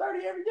can score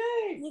 30 every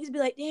game. Niggas be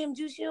like, damn,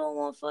 Juice, you don't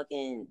want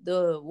fucking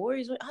the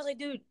Warriors. I was like,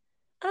 dude,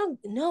 I don't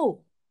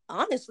know.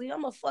 Honestly,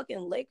 I'm a fucking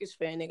Lakers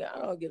fan, nigga. I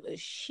don't give a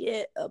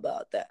shit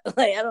about that.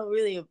 Like, I don't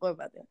really give a fuck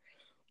about that.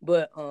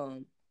 But I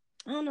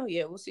don't know.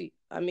 Yeah, we'll see.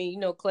 I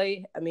mean,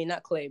 Clay. I mean,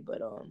 not Clay,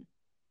 but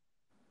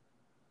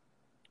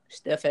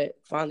Steph had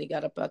finally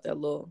got up out that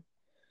little,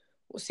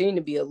 what seemed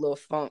to be a little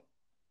funk.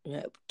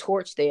 Yeah,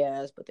 torched their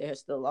ass, but they had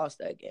still lost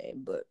that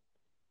game. But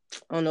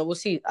I don't know. We'll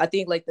see. I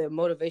think like the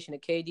motivation of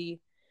KD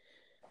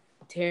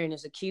tearing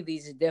his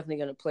Achilles is definitely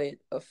going to play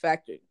a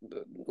factor.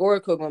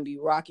 Oracle going to be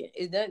rocking.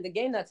 Is that the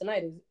game? Not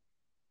tonight, is it?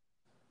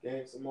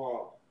 Game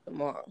tomorrow.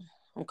 Tomorrow.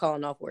 I'm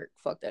calling off work.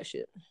 Fuck that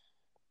shit.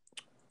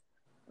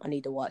 I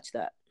need to watch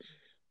that.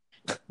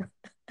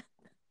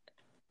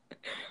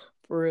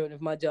 For real. If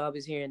my job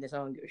is hearing this, I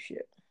don't give a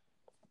shit.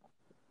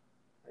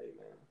 Hey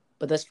man.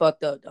 But that's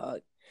fucked up,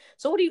 dog.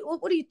 So what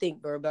do you think,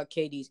 bro, about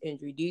KD's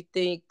injury? Do you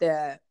think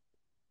that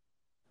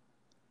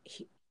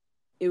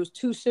it was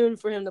too soon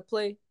for him to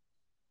play?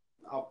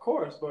 Of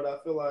course, but I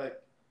feel like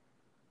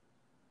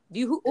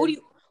who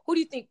do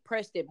you think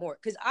pressed it more?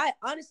 Because I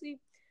honestly,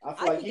 I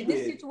think in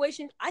this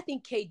situation, I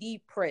think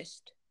KD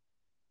pressed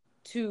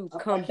to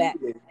come back.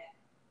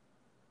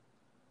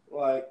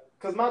 Like,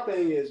 because my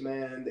thing is,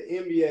 man, the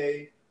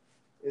NBA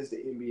is the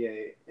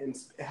NBA, and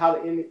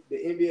how the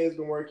NBA has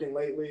been working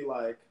lately,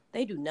 like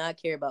they do not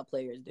care about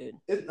players, dude.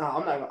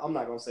 I'm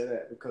not gonna say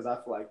that because I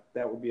feel like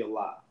that would be a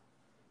lie.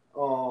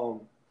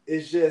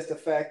 It's just the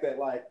fact that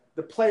like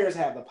the players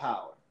have the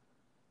power,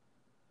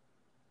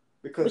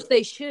 because which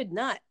they should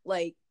not.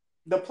 Like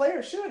the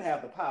players should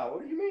have the power.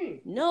 What do you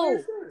mean? No,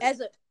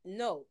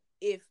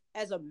 if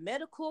as a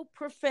medical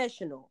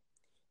professional,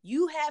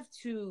 you have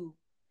to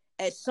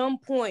at some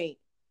point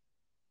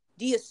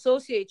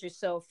deassociate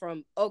yourself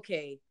from,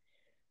 okay,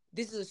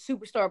 this is a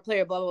superstar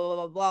player, blah, blah, blah,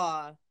 blah,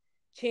 blah,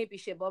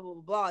 championship, blah, blah,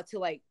 blah, blah, to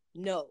like,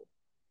 no.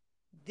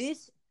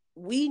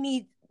 We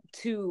need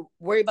to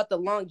worry about the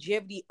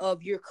longevity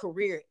of your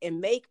career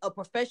and make a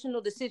professional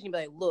decision. Be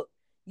like, look,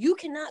 you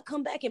cannot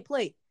come back and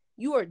play.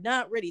 You are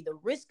not ready. The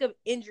risk of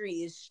injury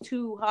is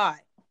too high.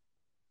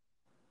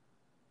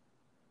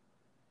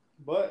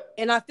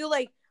 And I feel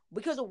like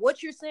because of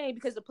what you're saying,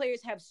 because the players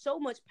have so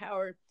much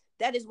power,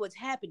 that is what's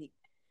happening.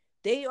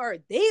 They are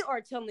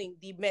telling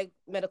the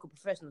medical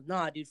professionals,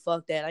 nah, dude,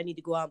 fuck that. I need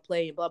to go out and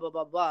play and blah, blah,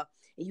 blah, blah.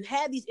 And you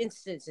have these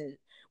instances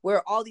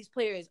where all these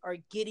players are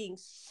getting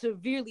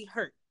severely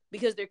hurt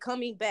because they're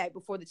coming back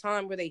before the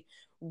time where they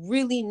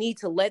really need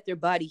to let their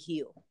body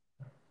heal.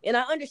 And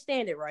I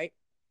understand it, right?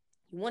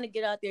 You want to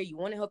get out there. You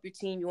want to help your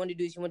team. You want to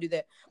do this. You want to do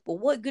that. But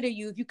what good are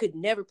you if you could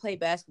never play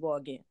basketball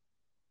again?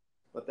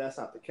 But that's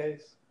not the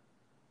case.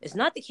 It's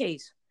not the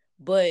case.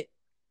 But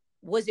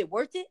was it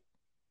worth it?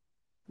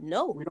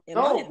 No. We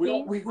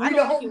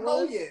don't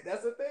know yet.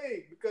 That's the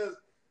thing. Because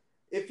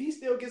if he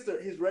still gets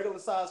his regular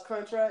size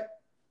contract,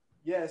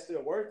 yeah, it's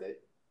still worth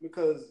it.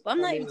 Because but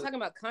I'm not even talking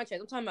about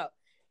contract. I'm talking about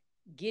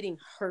getting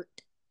hurt.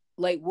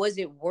 Like, was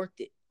it worth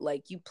it?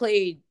 Like, you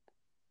played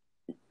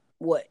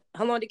what?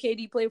 How long did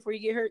KD play before you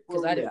get hurt?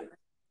 Because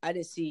I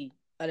didn't see.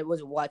 I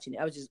wasn't watching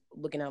it. I was just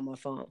looking at my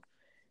phone.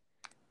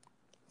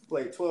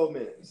 Played 12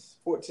 minutes,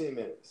 14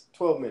 minutes,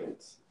 12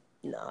 minutes.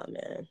 Nah,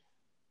 man.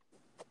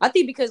 I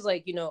think because,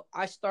 like,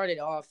 I started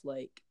off,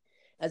 like,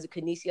 as a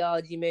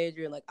kinesiology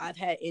major, and, like, I've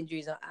had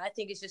injuries. And I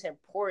think it's just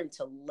important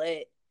to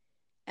let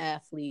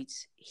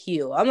athletes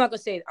heal. I'm not gonna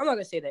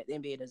say that the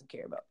NBA doesn't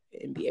care about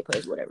NBA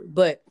players, whatever.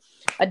 But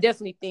I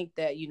definitely think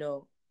that,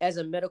 as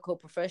a medical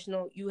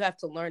professional, you have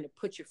to learn to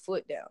put your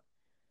foot down.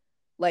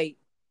 Like,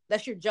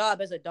 that's your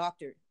job as a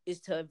doctor, is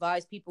to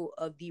advise people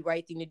of the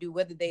right thing to do,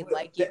 whether they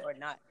like it or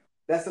not.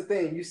 That's the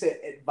thing. You said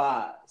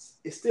advise.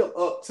 It's still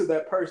up to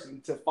that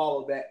person to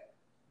follow that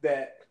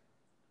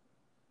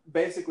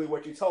basically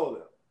what you told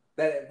them.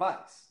 That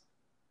advice.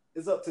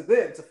 It's up to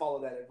them to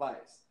follow that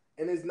advice.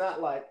 And it's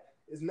not like,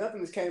 it's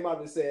nothing that came out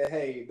and said,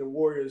 hey, the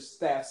Warriors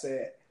staff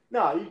said,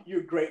 no,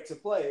 you're great to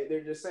play.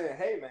 They're just saying,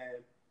 hey,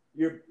 man,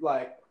 you're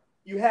like,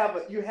 you have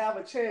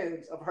a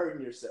chance of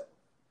hurting yourself.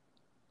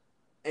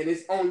 And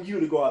it's on you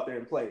to go out there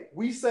and play.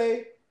 We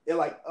say, you're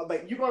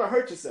going to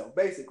hurt yourself,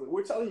 basically.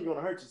 We're telling you you're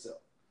going to hurt yourself.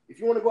 If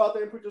you want to go out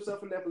there and put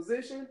yourself in that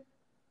position,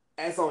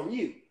 that's on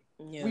you.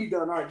 Yeah. We've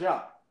done our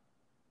job.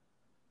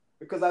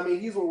 Because, I mean,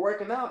 he's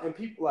working out, and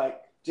people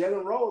like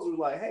Jalen Rose was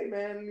like, hey,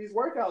 man, in these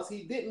workouts,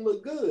 he didn't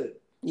look good.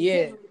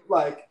 Yeah.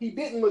 He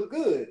didn't look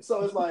good.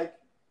 So it's like,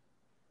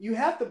 you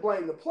have to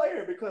blame the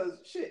player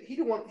because, shit,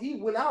 he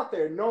went out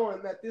there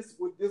knowing that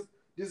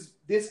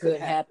this could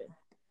happen.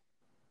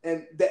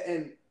 And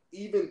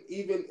even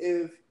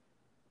if,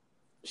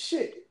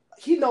 shit,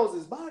 he knows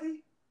his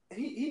body.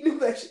 He knew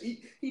that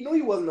he knew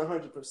he wasn't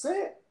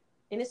 100%.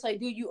 And it's like,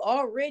 dude, you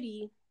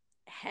already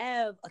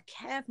have a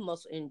calf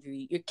muscle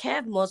injury. Your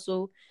calf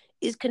muscle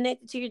is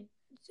connected to your.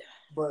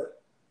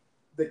 But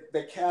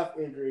the calf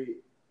injury,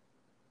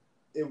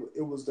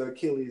 it was the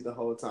Achilles the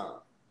whole time.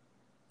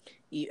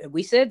 Yeah,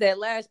 we said that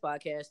last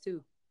podcast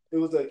too. It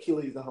was the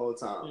Achilles the whole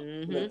time.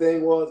 Mm-hmm. And the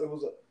thing was,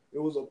 it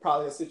was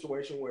probably a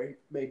situation where he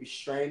maybe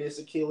strained his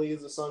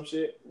Achilles or some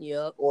shit.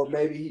 Yep. Or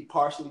maybe he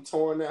partially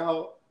torn that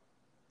hoe.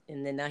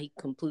 And then now he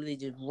completely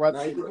just Now he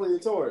ruptured. completely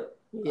tore it.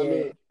 Yeah. I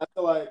mean, I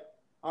feel like,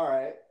 all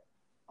right,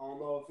 I don't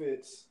know if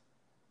it's,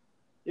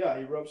 yeah,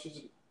 he ruptured.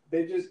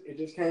 It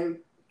just came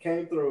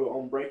through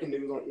on breaking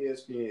news on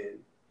ESPN.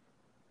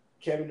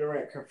 Kevin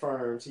Durant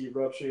confirms he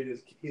ruptured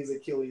his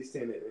Achilles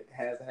tendon and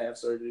has to have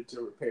surgery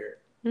to repair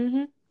it.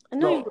 Mm-hmm.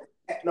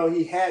 No,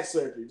 he had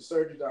surgery. The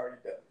surgery's already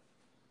done.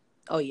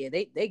 Oh yeah,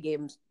 they gave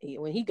him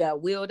when he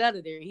got wheeled out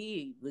of there.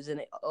 He was in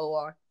the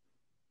OR.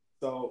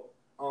 So,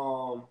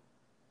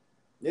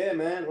 yeah,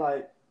 man,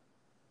 like,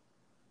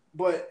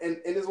 but and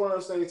it's one of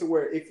those things to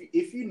where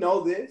if you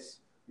know this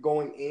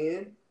going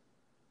in,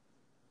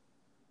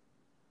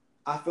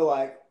 I feel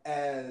like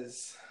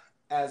as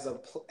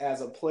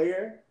a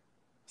player,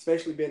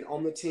 especially being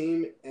on the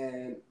team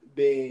and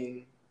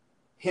being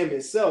him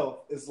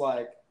himself, is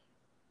like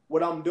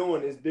what I'm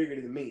doing is bigger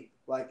than me.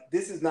 Like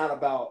this is not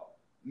about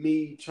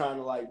me trying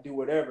to like do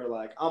whatever.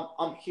 Like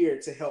I'm here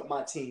to help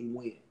my team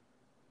win.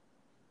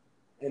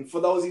 And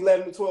for those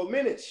 11 to 12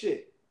 minutes,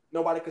 shit,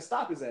 nobody could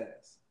stop his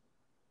ass.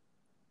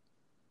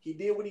 He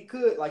did what he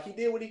could. Like he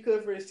did what he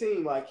could for his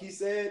team. Like he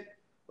said,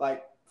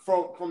 like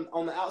from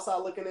on the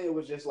outside looking in, it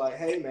was just like,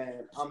 hey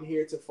man, I'm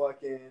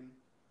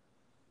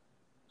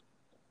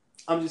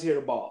just here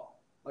to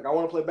ball. Like I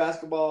want to play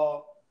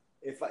basketball.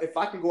 If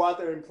I can go out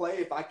there and play,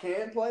 if I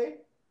can play,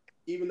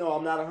 even though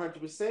I'm not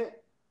 100%,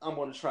 I'm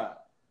going to try.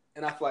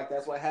 And I feel like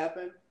that's what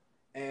happened.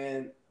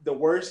 And the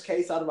worst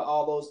case out of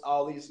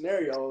all these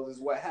scenarios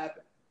is what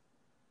happened.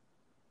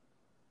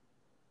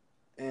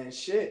 And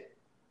shit,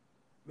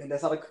 man,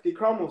 that's how the cookie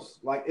crumbles.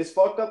 Like it's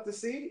fucked up to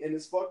see and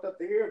it's fucked up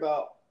to hear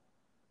about.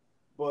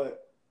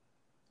 But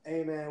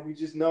hey, man, we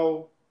just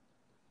know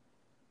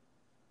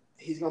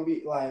he's gonna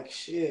be like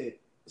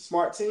shit.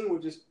 Smart team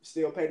would just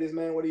still pay this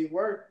man what he's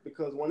worth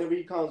because whenever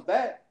he comes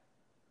back,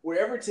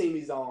 wherever team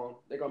he's on,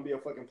 they're gonna be a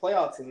fucking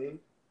playoff team.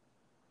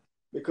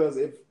 Because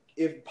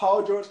if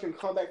Paul George can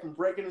come back from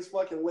breaking his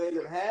fucking leg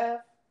in half,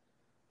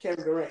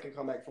 Kevin Durant can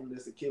come back from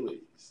this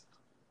Achilles.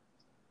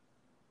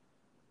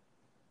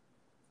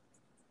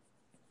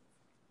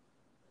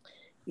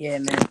 Yeah,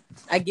 man,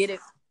 I get it.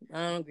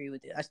 I don't agree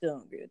with it. I still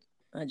don't agree with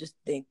it. I just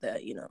think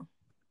that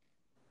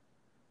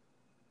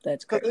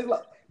that's crazy. It's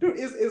like, dude,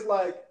 it's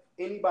like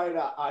anybody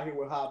that out here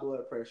with high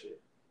blood pressure.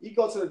 You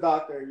go to the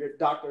doctor, your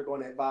doctor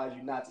going to advise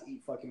you not to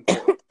eat fucking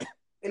pork.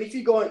 And if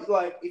you go and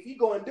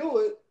do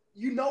it,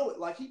 you know it.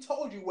 Like he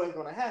told you what's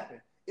going to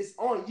happen. It's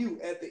on you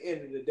at the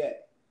end of the day.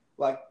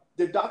 Like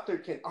the doctor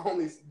can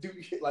only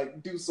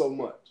do so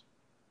much.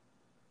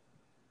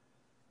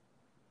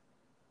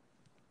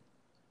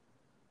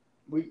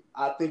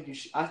 I think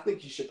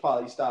you should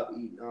probably stop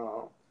eating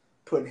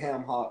putting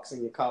ham hocks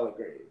in your collard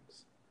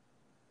greens.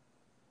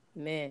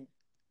 Man,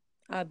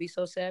 I'd be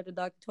so sad if the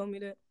doctor told me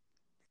that.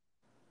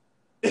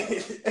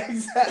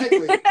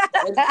 Exactly.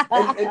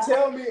 and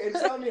tell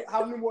me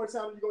how many more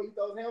times you're gonna eat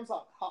those ham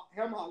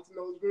hocks and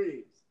those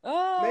greens.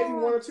 Oh, maybe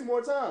one or two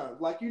more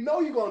times. Like you're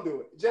gonna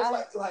do it.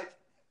 Just like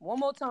one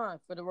more time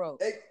for the road.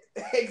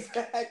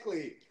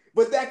 Exactly.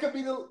 But that could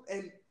be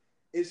and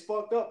it's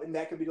fucked up, and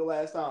that could be the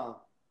last time.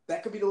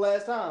 That could be the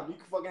last time you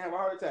could fucking have a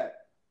heart attack.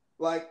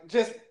 Like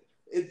just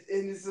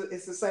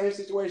it's the same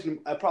situation.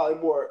 Probably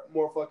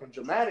more fucking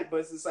dramatic,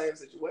 but it's the same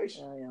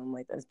situation. Oh yeah, I'm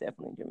like that's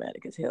definitely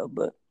dramatic as hell.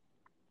 But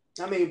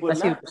I mean,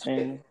 but not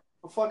for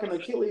fucking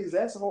Achilles.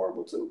 That's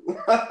horrible too.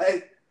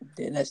 Like,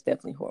 yeah, that's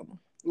definitely horrible.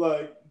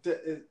 Like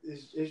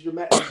it's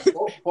dramatic.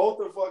 both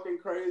are fucking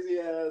crazy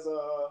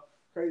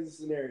crazy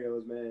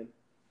scenarios, man.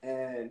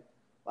 And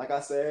like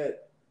I said,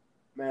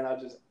 man,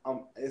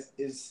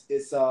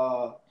 it's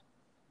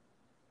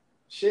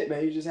shit,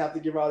 man. You just have to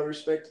give all the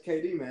respect to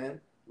KD,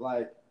 man.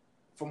 Like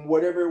from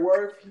whatever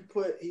worth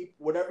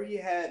whatever he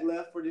had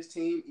left for this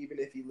team, even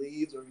if he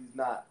leaves or he's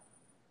not,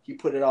 he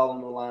put it all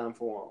on the line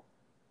for him.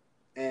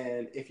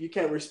 And if you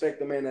can't respect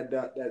the man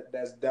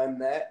that's done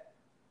that,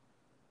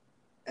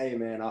 hey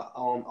man, I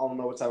don't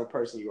know what type of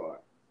person you are.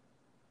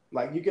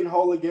 Like you can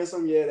hold against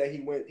him, yeah, that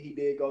he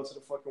did go to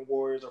the fucking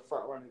Warriors or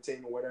front running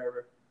team or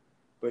whatever.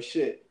 But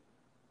shit,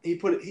 he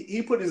put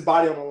his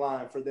body on the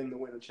line for them to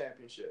win a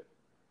championship.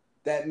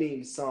 That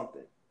means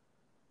something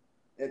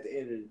at the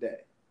end of the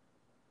day.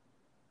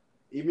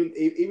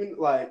 Even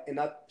like, and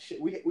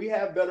we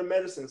have better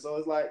medicine, so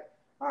it's like,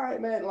 all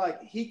right, man,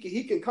 like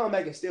he can come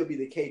back and still be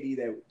the KD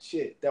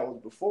that was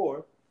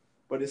before,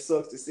 but it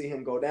sucks to see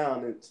him go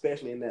down, and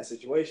especially in that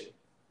situation.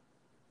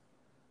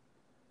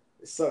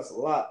 It sucks a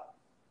lot.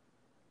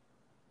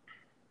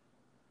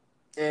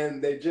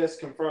 And they just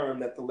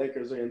confirmed that the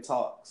Lakers are in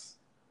talks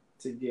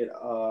to get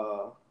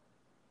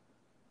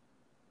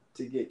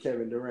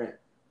Kevin Durant.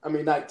 I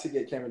mean, not to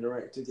get Kevin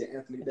Durant, to get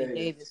Anthony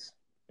Davis.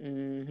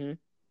 Mm-hmm.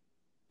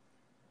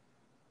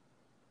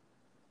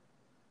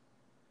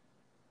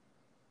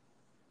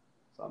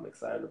 So I'm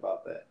excited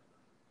about that.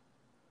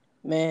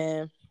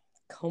 Man,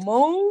 Come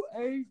on,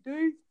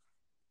 AD.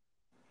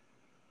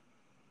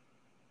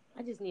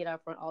 I just need our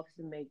front office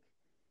to make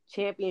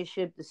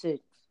championship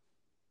decisions.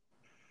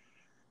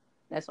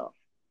 That's all.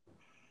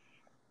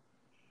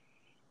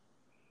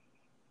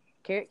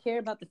 Care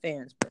about the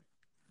fans, bro.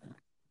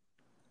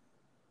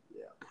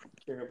 Yeah,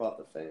 care about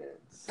the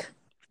fans.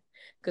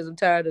 Because I'm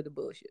tired of the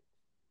bullshit.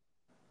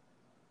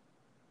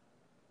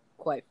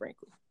 Quite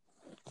frankly.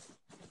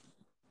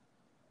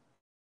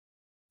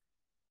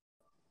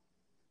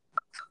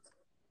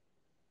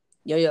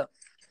 Yo.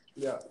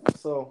 Yeah.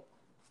 So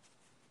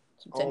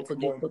Some on technical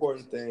to more difficulties.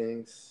 important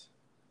things.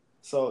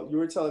 So you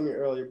were telling me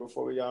earlier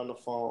before we got on the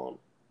phone.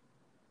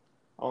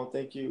 I don't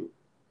think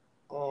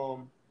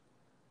um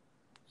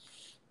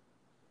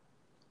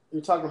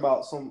you're talking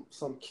about some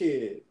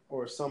kid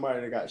or somebody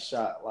that got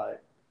shot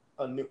like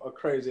a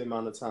crazy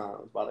amount of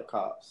times by the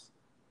cops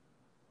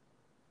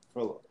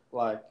for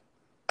like.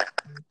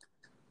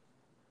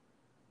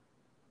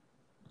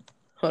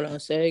 Hold on,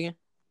 say it again.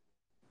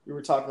 You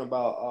were talking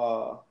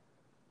about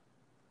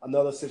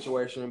another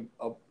situation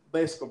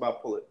basically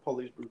about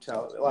police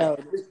brutality. Like,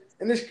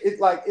 and this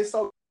it's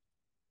so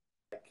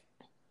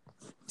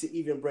to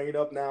even bring it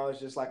up now. It's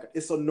just like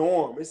it's a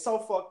norm. It's so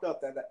fucked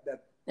up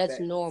that's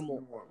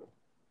normal. Normal.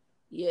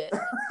 Yeah.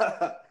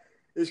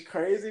 It's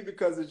crazy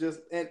because it's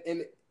just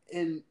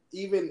and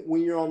even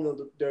when you're on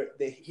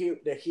the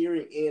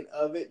hearing end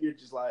of it, you're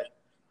just like,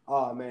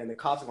 oh man, the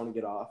cops are gonna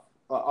get off.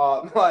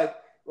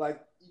 Like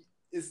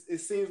it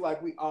seems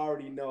like we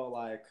already know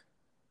like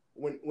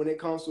when it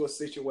comes to a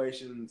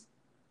situation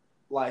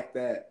like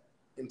that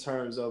in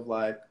terms of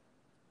like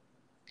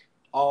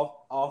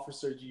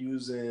officers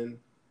using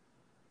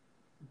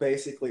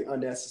basically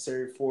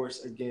unnecessary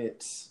force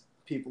against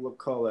people of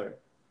color,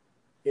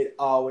 it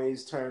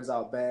always turns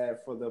out bad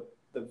for the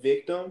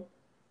victim,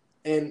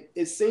 and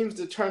it seems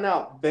to turn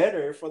out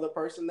better for the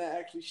person that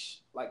actually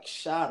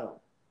shot him.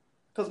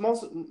 Because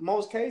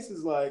most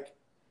cases, like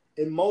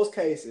in most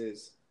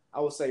cases,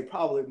 I would say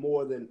probably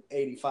more than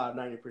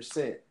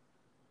 85-90%,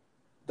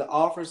 the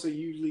officer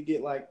usually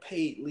get like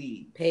paid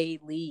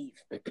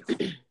leave.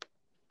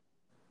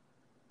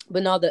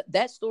 But no,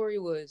 that story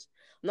was,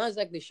 I'm not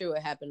exactly sure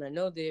what happened. I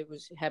know that it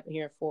was happened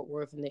here in Fort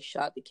Worth, and they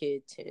shot the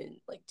kid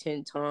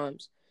 10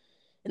 times.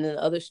 And then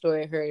the other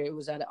story I heard, it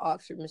was out of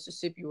Oxford,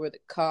 Mississippi, where the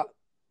cop,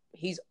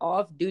 he's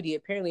off duty.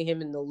 Apparently,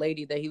 him and the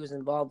lady that he was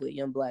involved with,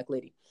 young black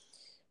lady,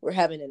 were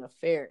having an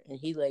affair, and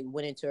he like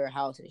went into her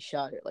house and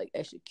shot her like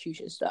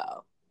execution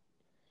style.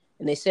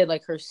 And they said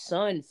like her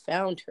son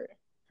found her.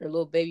 Her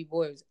little baby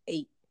boy was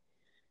 8.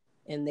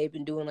 And they've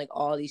been doing like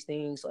all these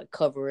things, like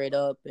cover it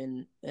up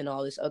and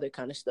all this other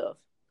kind of stuff.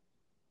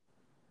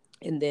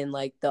 And then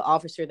like the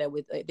officer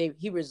that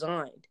he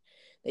resigned.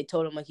 They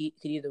told him like he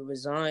could either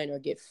resign or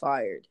get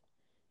fired,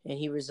 and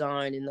he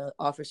resigned. And the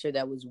officer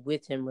that was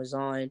with him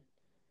resigned.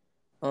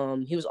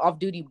 He was off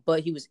duty, but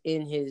he was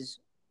in his.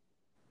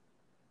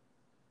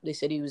 They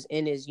said he was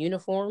in his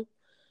uniform.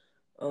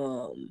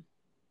 I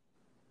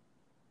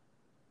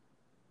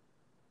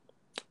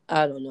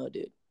don't know,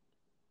 dude.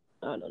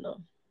 I don't know.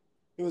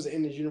 He was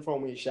in his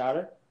uniform when he shot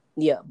her?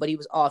 Yeah, but he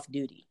was off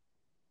duty.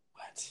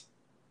 What?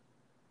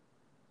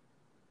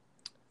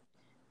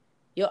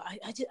 Yo,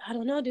 I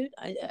don't know, dude.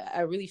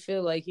 I really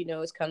feel like,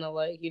 it's kind of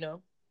like,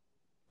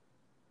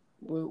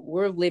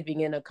 we're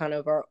living in a kind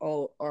of our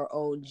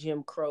own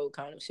Jim Crow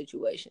kind of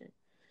situation.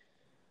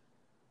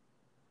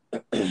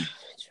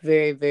 It's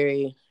very,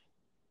 very,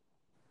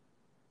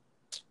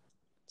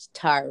 it's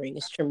tiring.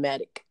 It's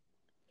traumatic.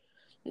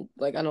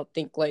 Like, I don't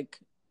think like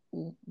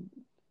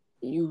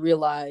you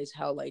realize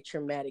how like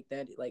traumatic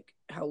that, like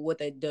how what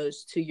that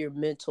does to your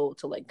mental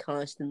to like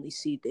constantly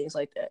see things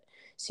like that,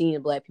 seeing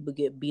black people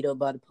get beat up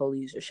by the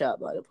police or shot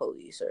by the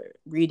police, or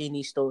reading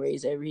these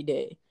stories every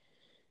day.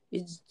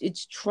 It's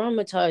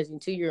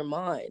traumatizing to your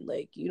mind.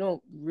 Like you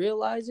don't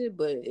realize it,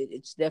 but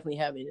it's definitely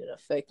having an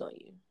effect on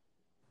you.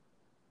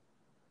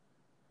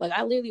 Like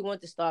I literally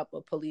want to stop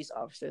a police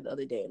officer the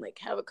other day and like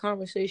have a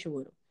conversation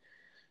with him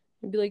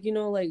and be like,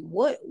 like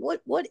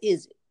what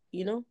is it?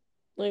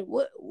 Like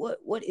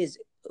what is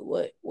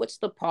it? What's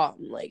the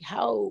problem? Like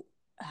how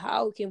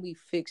can we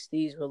fix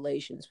these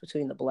relations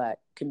between the black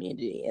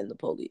community and the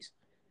police?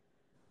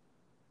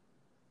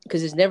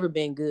 Because it's never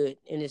been good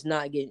and it's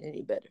not getting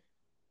any better.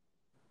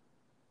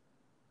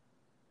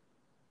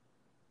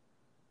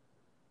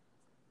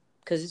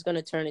 Because it's going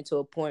to turn into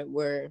a point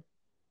where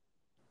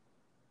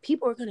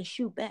people are going to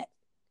shoot back.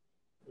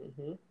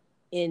 Mm-hmm.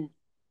 And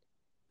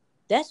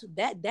that's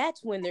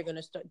when they're going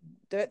to start.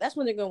 That's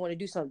when they're going to want to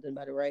do something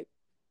about it, right?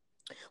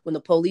 When the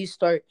police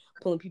start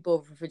pulling people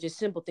over for just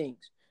simple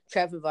things,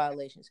 traffic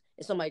violations,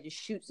 and somebody just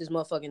shoots this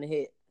motherfucker in the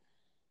head.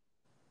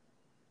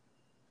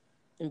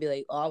 And be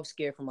like, oh, I was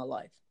scared for my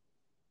life.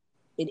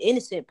 And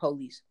innocent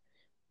police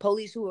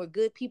who are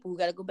good people who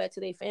got to go back to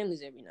their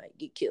families every night,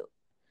 get killed.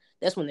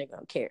 That's when they're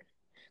going to care.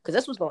 Because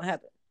that's what's going to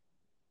happen.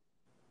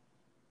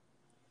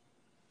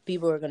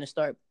 People are going to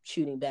start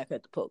shooting back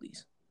at the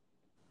police.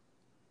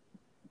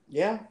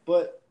 Yeah,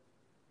 but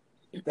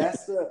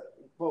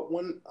but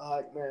when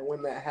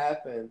when that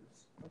happens,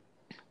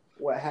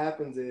 what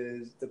happens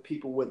is the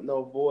people with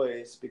no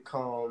voice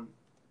then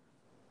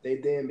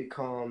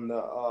become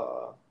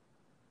the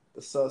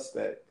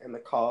suspect and the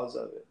cause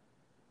of it.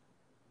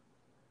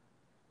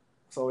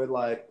 So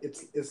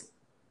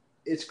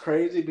it's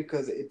crazy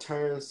because it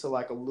turns to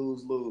like a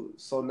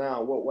lose-lose. So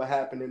now what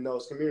happened in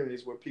those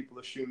communities where people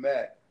are shooting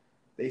back,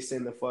 they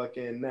send the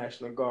fucking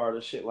National Guard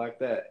or shit like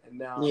that. And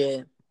now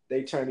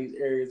they turn these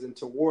areas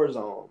into war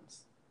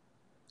zones.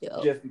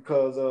 Yep. Just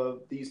because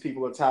of these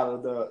people are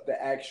tired of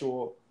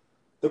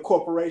the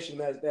corporation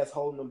that's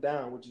holding them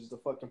down, which is the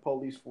fucking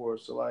police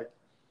force. So like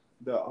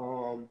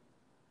the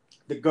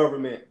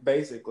government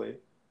basically.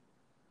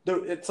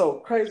 It's so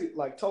crazy,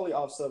 like totally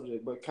off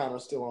subject, but kind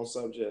of still on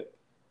subject.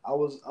 I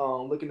was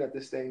looking at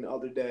this thing the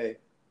other day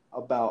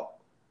about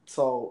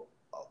so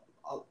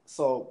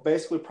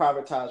basically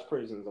privatized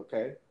prisons.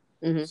 Okay,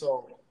 mm-hmm.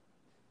 So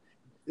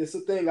it's a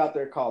thing out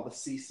there called the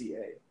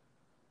CCA.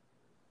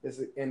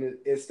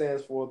 It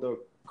stands for the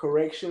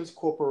Corrections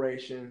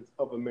Corporation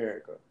of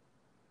America,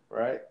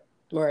 right?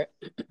 Right.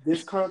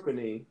 This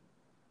company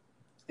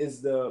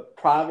is the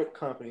private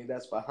company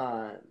that's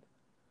behind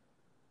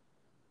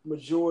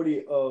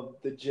majority of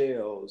the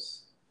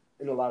jails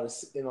in a lot of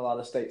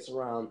states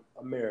around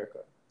America.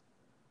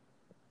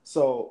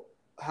 So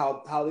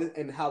how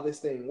this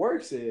thing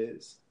works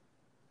is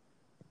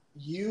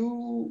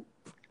you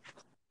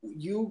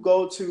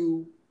go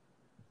to,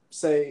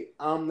 say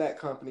I'm that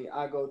company,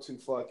 I go to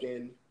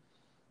fucking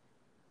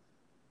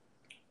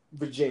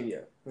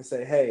Virginia and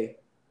say, hey,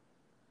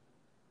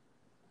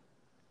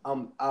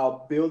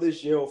 I'll build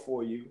this jail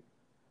for you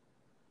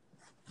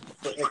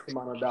for X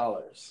amount of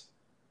dollars.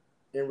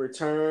 In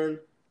return,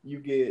 you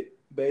get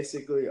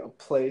basically a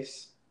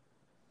place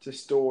to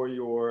store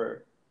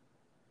your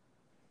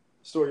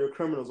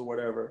criminals or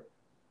whatever.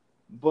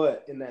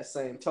 But in that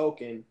same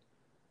token,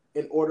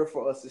 in order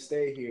for us to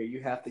stay here, you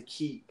have to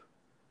keep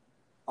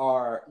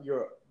our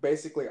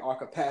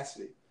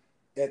capacity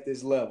at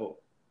this level.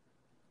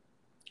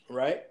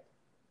 Right?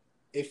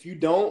 If you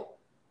don't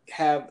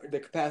have the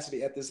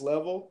capacity at this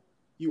level,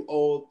 you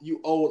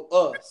owe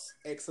us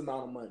X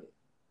amount of money.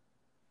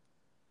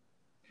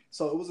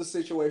 So it was a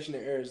situation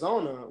in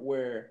Arizona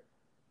where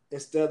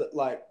instead of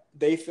like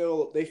they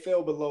fell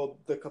below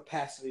the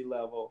capacity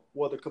level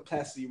or the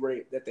capacity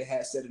rate that they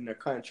had set in their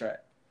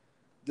contract.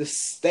 The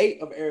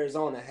state of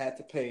Arizona had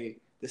to pay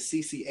the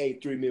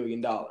CCA $3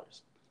 million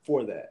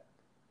for that.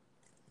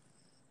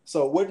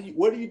 So what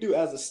do you do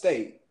as a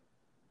state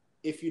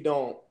if you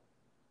don't?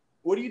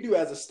 What do you do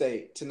as a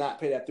state to not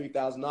pay that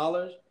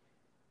 $3,000?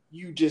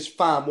 You just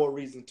find more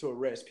reason to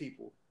arrest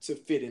people to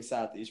fit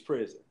inside these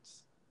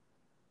prisons.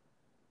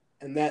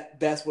 And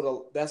that's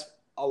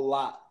a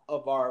lot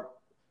of our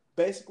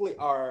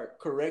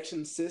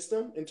correction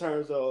system in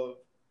terms of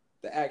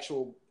the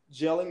actual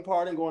jailing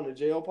part and going to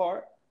jail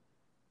part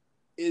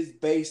is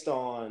based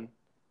on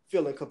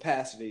filling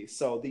capacity.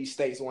 So these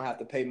states won't have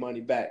to pay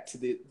money back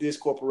to this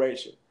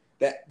corporation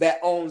that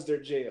owns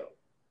their jail.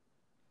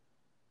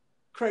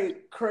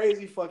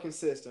 Crazy fucking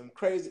system.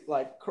 Crazy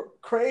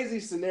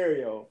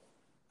scenario.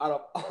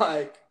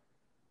 But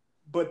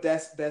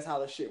that's how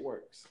the shit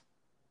works.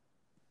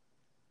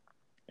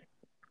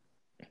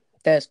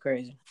 That's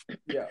crazy.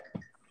 Yeah.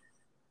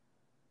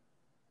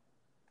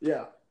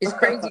 Yeah. It's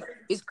crazy.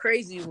 It's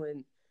crazy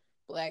when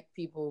Black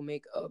people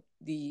make up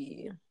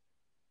the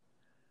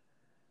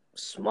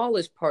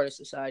smallest part of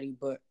society,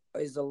 but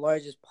is the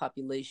largest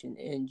population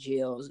in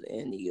jails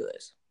in the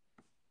U.S.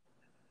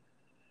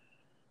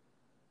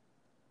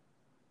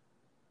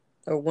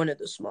 Or one of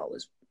the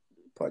smallest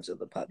parts of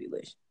the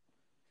population.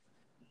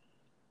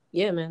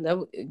 Yeah,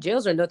 man.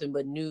 Jails are nothing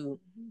but new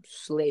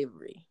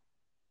slavery.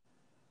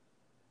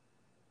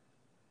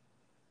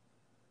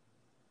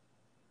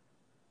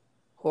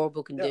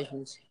 Horrible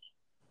conditions.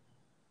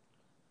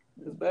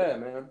 Yeah. It's bad,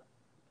 man.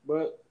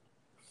 But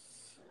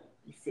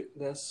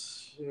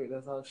that's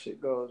how shit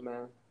goes,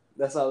 man.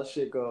 That's how the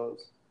shit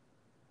goes.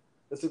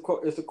 It's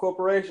a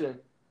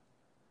corporation.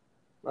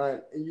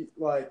 Like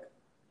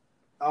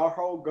our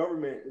whole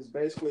government is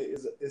basically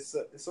it's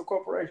a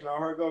corporation. Our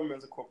whole government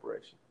is a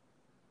corporation.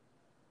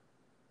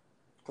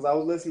 Because I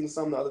was listening to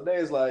something the other day.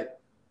 It's like,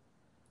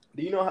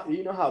 do you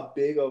know how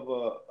big of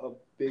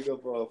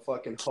a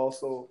fucking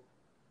hustle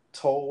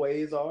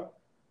tollways are?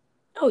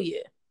 Oh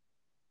yeah.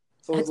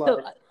 So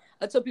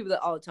I tell people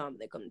that all the time when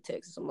they come to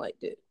Texas. I'm like,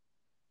 dude,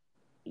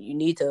 you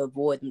need to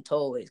avoid them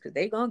tollways because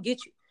they're gonna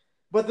get you.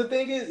 But the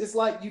thing is, it's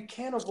like you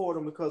can't avoid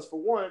them because for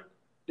one,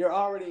 they're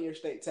already in your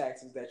state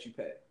taxes that you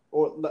pay,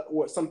 or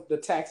the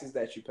taxes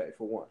that you pay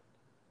for one,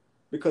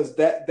 because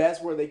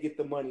that's where they get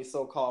the money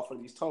so called for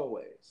these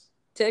tollways.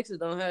 Texas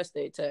don't have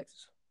state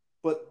taxes.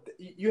 But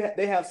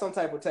they have some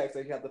type of tax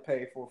that you have to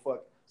pay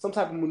for some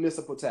type of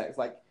municipal tax.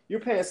 Like you're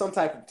paying some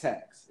type of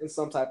tax in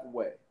some type of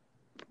way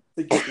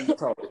to get these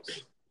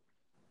tolls.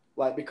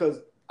 Like because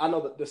I know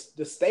that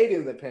the state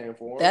isn't paying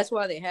for them. That's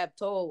why they have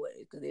tollways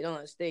because they don't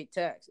have state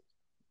taxes.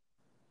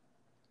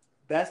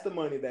 That's the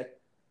money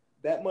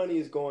that money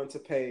is going to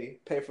pay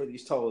for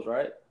these tolls,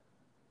 right?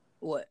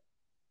 What?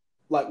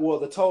 Like, well,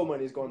 the toll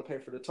money is going to pay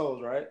for the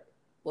tolls, right?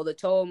 Well, the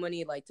toll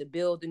money, like to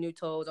build the new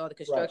tolls, all the Right.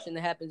 construction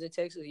that happens in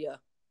Texas, yeah.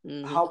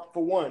 How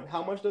for one,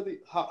 how much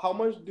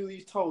do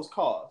these tolls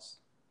cost?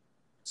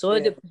 So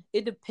And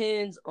it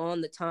depends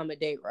on the time of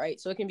day, right?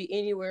 So it can be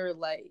anywhere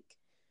like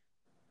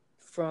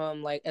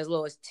from like as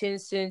low as 10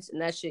 cents,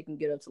 and that shit can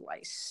get up to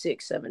like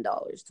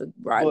 $6-7 to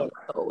ride on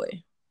but the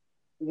tollway.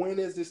 when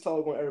is this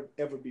toll going to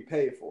ever be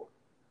paid for?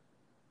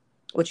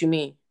 What you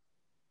mean?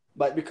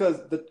 Like because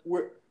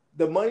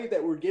the money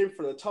that we're getting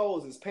for the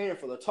tolls is paying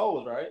for the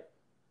tolls, right?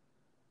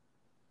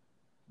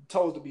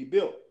 Tolls to be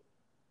built.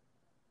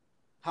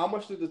 How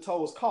much do the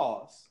tolls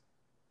cost?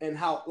 And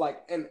how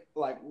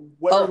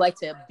what Oh, are like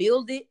to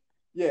build it?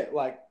 yeah,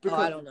 like Oh, I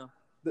because don't know.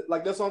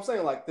 like that's what I'm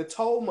saying. Like the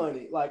toll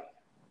money, like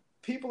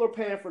people are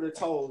paying for the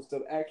tolls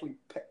to actually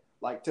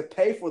to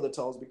pay for the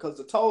tolls because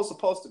the toll is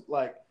supposed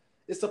to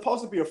it's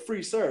supposed to be a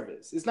free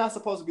service. It's not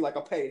supposed to be like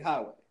a paid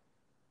highway.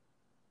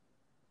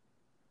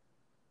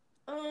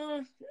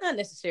 Not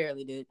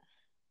necessarily, dude.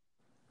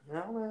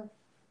 No, man.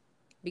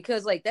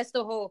 Because like that's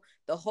the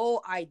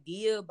whole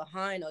idea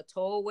behind a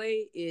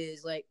tollway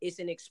is like it's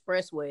an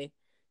expressway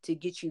to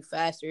get you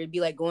faster. It'd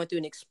be like going through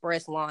an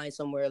express line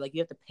somewhere. Like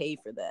you have to pay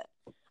for that.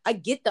 I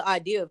get the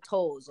idea of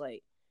tolls.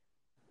 Like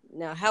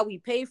now, how we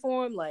pay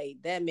for them, like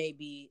that may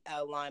be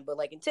outlined. But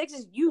like in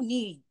Texas, you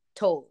need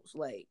tolls.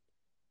 Like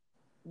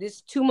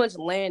there's too much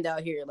land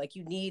out here. Like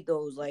you need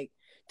those like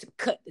to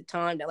cut the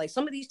time down. Like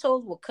some of these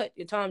tolls will cut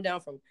your time down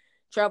from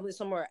traveling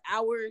somewhere an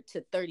hour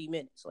to 30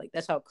 minutes. Like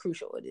that's how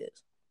crucial it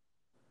is.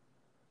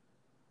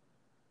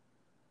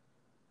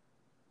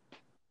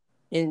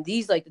 And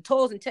these like the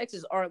tolls in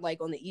Texas aren't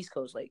like on the East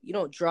Coast. Like you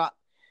don't drop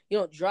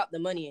the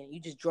money in. You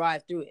just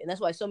drive through it, and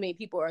that's why so many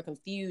people are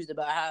confused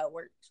about how it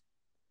works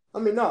I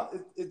mean, no,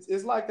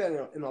 it's like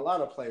that in a lot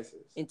of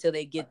places. until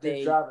they get Like they're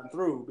they driving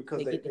through because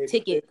they get the they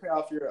ticket pay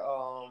off your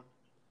off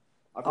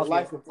your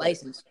license plate.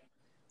 license.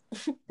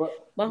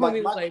 But My like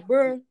homie was like,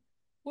 "Bro,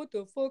 what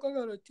the fuck? I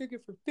got a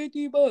ticket for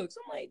 $50."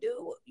 I'm like, "Dude,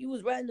 you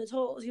was riding the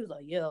tolls?" He was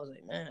like, "Yeah." I was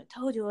like, "Man, I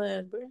told your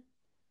ass, bro."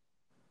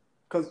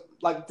 because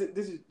like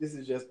this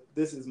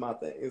is my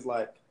thing. It's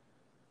like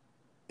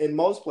in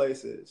most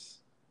places,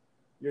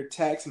 your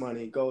tax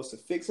money goes to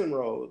fixing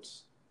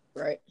roads,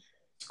 Right.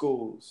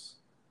 schools,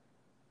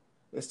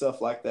 and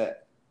stuff like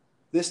that.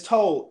 This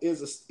toll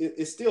is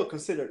still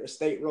considered a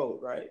state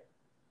road, right?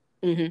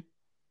 Mm-hmm.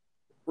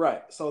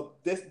 Right. So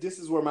this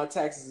is where my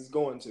taxes is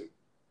going to.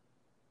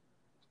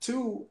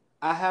 Two,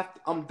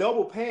 I'm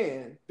double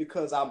paying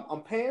because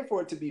I'm paying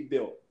for it to be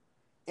built,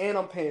 and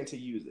I'm paying to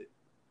use it.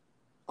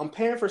 I'm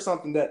paying for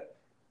something that,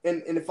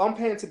 and if I'm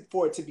paying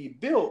for it to be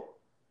built,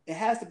 it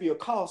has to be a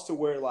cost to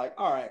where like,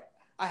 all right,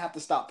 I have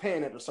to stop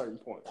paying at a certain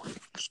point.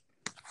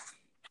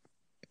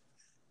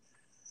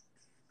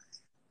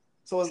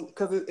 So it's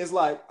because it's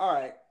like, all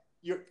right,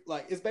 you're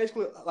like it's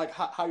basically like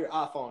how your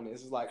iPhone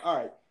is. It's like, all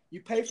right, you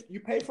pay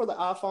for the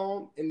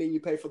iPhone and then you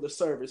pay for the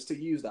service to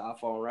use the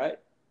iPhone, right?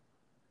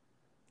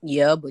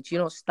 Yeah, but you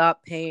don't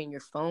stop paying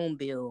your phone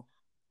bill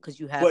because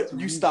you have But to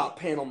you use it. stop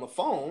paying on the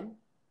phone.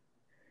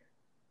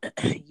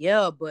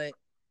 Yeah, but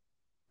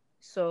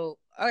so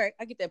all right,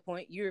 I get that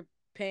point. You're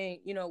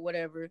paying,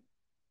 whatever.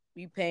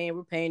 We're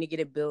paying to get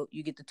it built.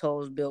 You get the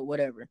tolls built,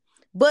 whatever.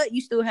 But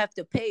you still have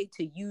to pay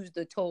to use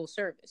the toll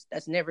service.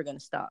 That's never gonna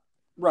stop.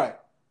 Right.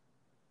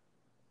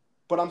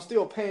 But I'm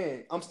still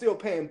paying. I'm still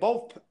paying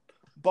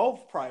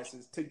both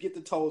prices to get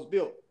the tolls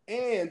built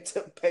and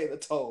to pay the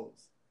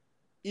tolls,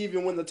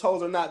 even when the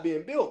tolls are not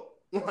being built.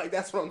 Like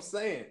that's what I'm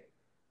saying.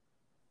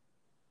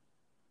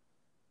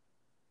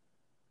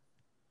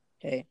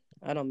 Hey,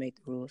 I don't make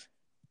the rules.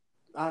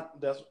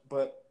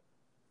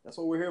 That's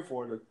what we're here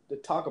for to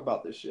talk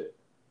about this shit.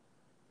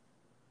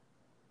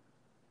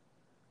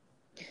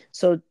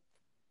 So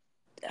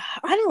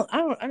I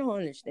don't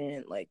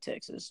understand like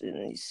Texas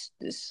and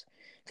this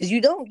because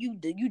you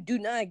do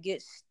not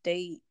get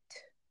state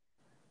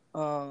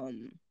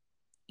um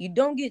you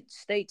don't get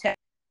state tax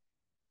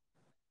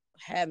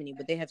have any,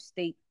 but they have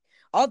state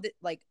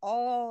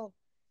all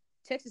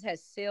Texas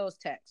has sales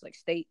tax, like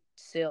state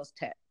sales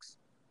tax.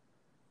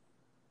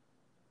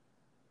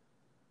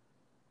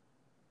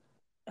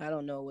 I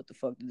don't know what the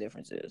fuck the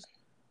difference is,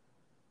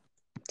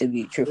 to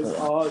be It's truthful.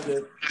 all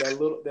just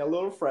that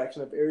little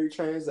fraction of every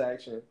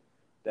transaction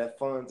that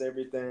funds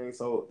everything,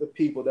 so the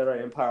people that are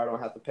in power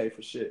don't have to pay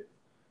for shit.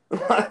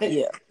 Like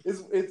Yeah.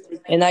 it's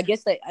And I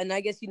guess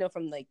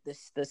from like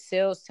the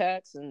sales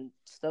tax and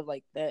stuff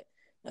like that,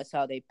 that's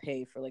how they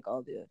pay for like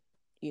all the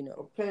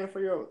paying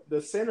for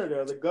the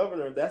senator, the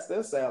governor. That's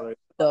their salary.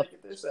 That's how stuff. they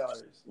get their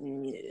salaries.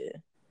 Yeah.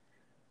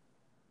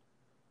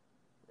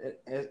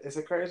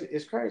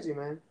 It's crazy,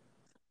 man.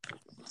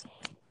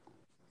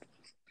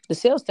 The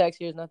sales tax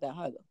here is not that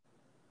high though.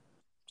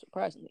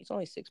 Surprisingly, it's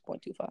only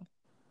 6.25.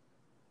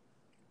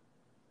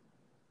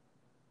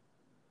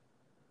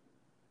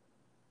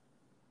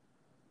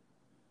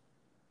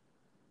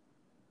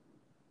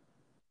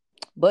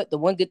 But the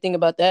one good thing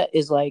about that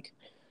is like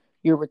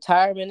your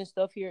retirement and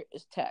stuff here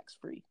is tax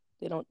free.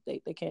 They don't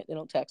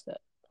tax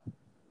that.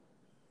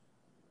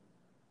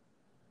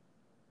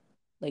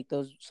 like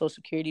those Social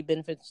Security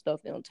benefits and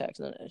stuff. They don't tax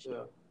none of that shit.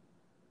 Yeah.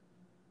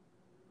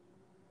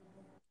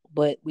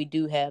 But we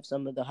do have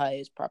some of the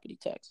highest property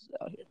taxes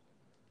out here.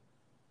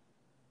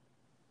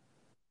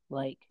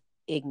 Like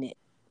Ignit.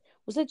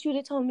 Was that you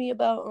that told me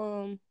about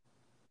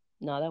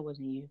no, that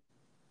wasn't you.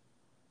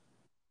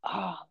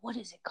 What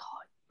is it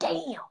called?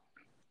 Damn.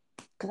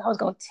 Because I was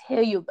gonna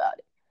tell you about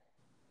it.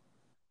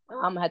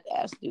 I'm gonna have to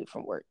ask the dude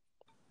from work.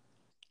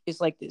 It's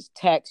like this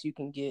tax you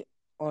can get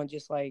on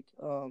just like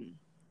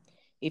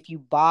if you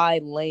buy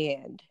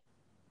land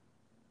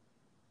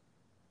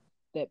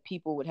that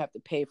people would have to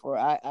pay for.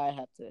 I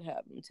have to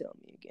have them tell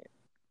me again.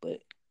 But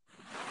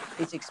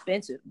it's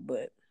expensive,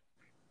 but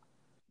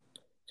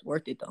it's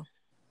worth it though.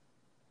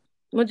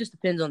 Well, it just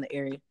depends on the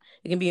area.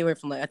 It can be anywhere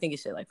from like I think it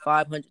said like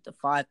 $500 to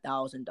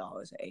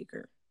 $5,000 an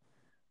acre.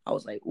 I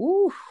was like,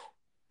 ooh,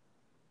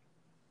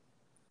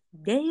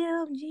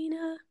 damn,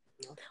 Gina.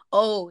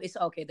 Oh, it's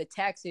okay. The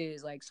tax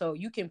is like so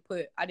you can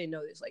put. I didn't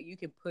know this. Like you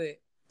can put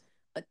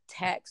a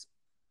tax.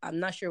 I'm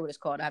not sure what it's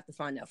called. I have to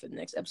find out for the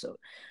next episode.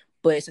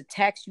 But it's a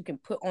tax you can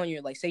put on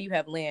your like. Say you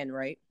have land,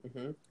 right?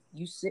 Mm-hmm.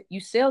 You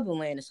sell the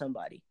land to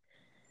somebody.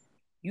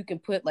 You can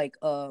put like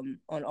on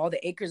all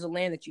the acres of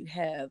land that you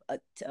have a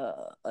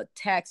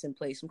tax in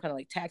place, some kind of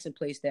like tax in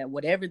place that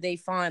whatever they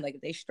find, like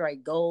if they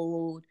strike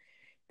gold,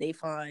 they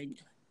find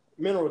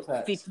mineral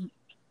tax. 50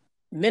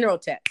 mineral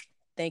tax.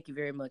 Thank you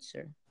very much,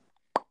 sir.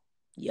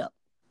 Yep.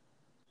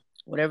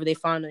 Whatever they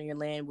find on your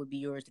land would be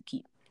yours to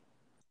keep.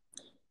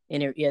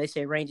 And they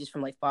say it ranges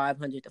from like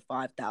 500 to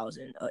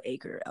 5,000 an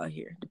acre out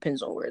here.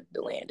 Depends on where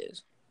the land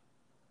is.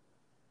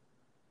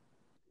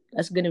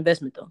 That's a good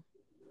investment though.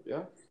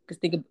 Yeah. Because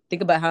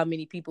think about how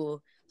many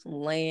people some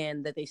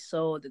land that they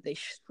sold that they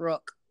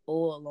struck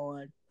oil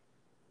on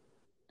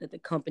that the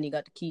company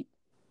got to keep.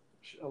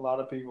 A lot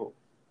of people.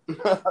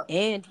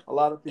 And a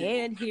lot of people.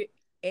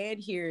 And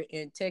here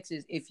in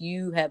Texas, if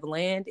you have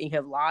land and you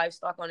have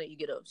livestock on it, you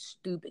get a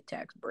stupid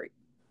tax break.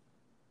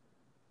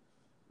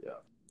 Yeah.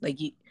 Like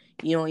you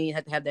don't even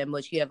have to have that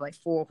much. You have like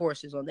 4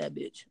 horses on that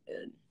bitch,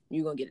 and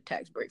you're gonna get a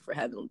tax break for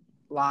having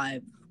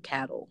live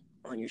cattle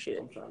on your shit.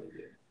 I'm trying to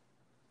get.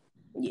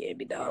 Yeah, it'd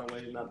be dog.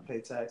 Find ways not to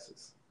pay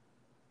taxes.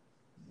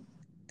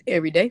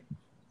 Every day.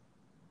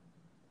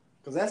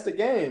 Because that's the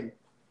game.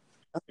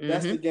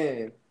 That's Mm-hmm. the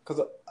game. Because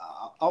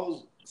I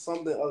was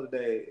something the other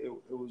day. It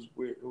was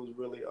weird. It was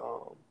really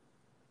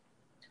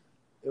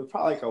It was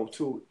probably like 1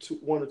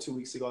 or 2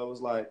 weeks ago. It was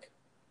like,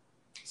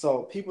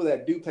 so people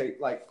that do pay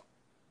like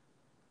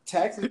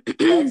taxes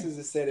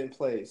is set in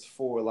place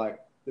for like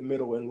the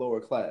middle and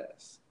lower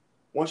class.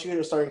 Once you hit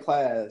a certain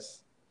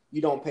class,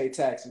 you don't pay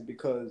taxes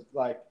because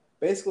like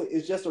basically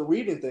it's just a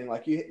reading thing.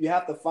 Like you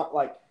have to find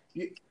like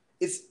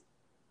it's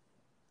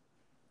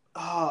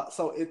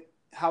so it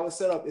how it's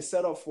set up. It's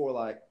set up for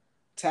like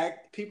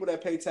people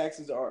that pay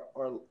taxes are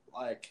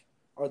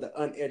the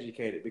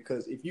uneducated,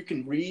 because if you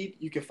can read,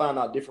 you can find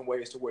out different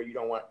ways to where you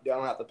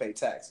don't have to pay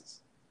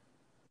taxes.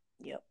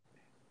 Yep.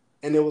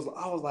 And I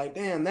was like,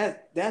 damn,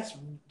 that's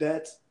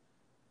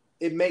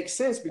it makes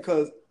sense,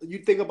 because you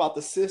think about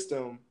the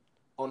system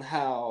on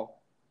how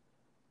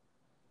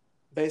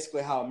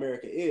basically how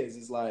America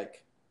is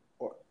like,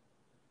 or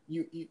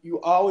you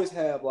always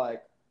have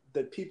like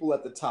the people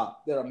at the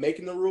top that are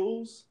making the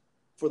rules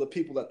for the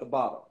people at the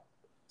bottom.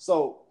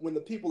 So when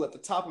the people at the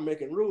top are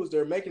making rules,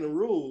 they're making the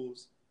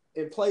rules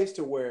in place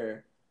to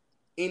where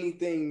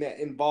anything that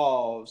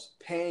involves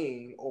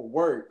paying or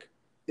work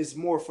is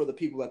more for the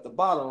people at the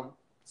bottom,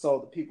 so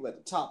the people at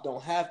the top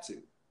don't have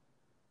to.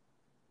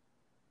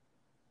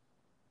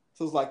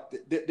 So it's like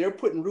they're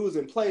putting rules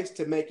in place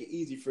to make it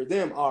easy for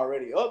them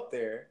already up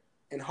there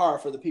and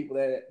hard for the people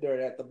that they're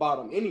at the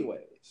bottom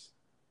anyways.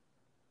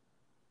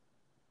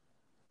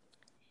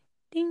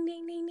 Ding,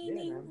 ding, ding, ding,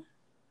 ding. Man.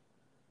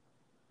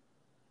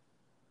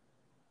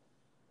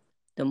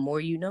 The more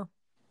you know.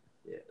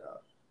 Yeah, dog.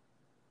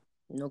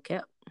 No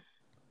cap.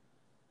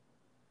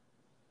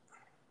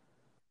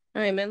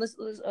 All right, man. Let's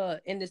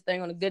end this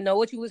thing on a good note.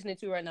 What you listening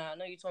to right now? I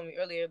know you told me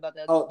earlier about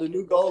that. Oh, the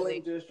new Gold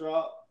Link just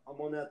dropped. I'm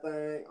on that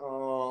thing.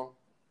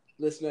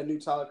 Listen to that new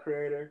Tyler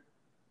Creator.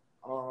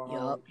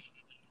 Yup.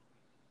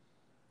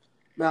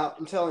 Now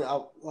I'm telling you,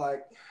 I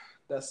like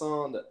that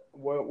song. That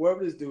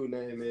wherever this dude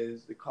name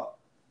is,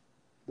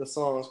 the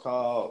song's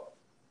called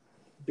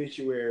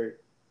 "Obituary."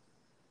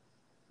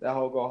 That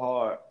whole go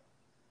hard.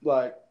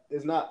 Like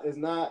it's not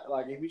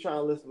like if you're trying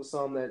to listen to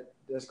something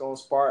that's gonna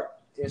spark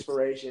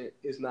inspiration,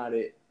 it's not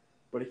it.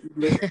 But if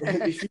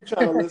you're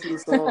trying to listen to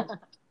something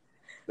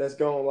that's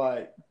gonna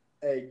like,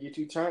 hey, get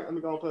you turned.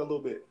 I'm gonna play a little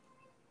bit.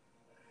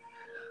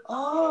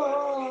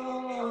 Oh,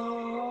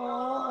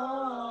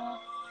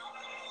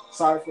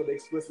 sorry for the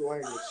explicit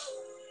language.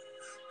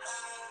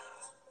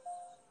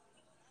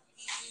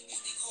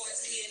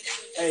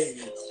 Hey.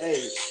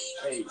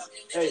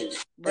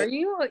 Bro,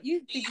 you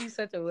think you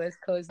such a West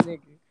Coast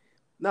nigga?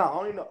 No, I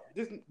only know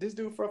this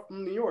dude from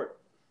New York.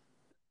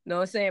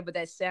 No, I'm saying, but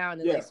that sound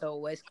is like so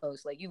West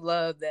Coast. Like you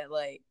love that,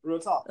 like real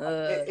talk.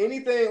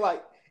 Anything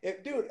like,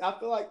 dude, I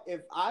feel like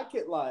if I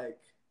could like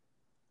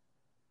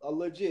a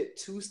legit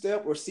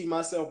 2-step or see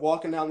myself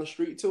walking down the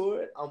street to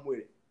it, I'm with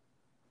it.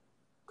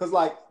 Cause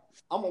like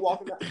I'm a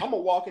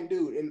walking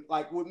dude, and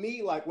like with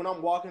me, like when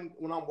I'm walking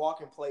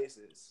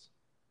places,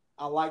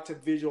 I like to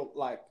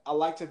visualize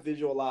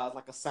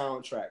like a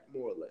soundtrack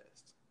more or less.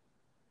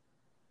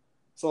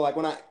 So like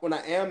when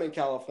I am in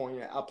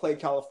California, I play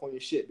California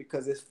shit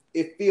because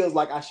it feels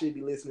like I should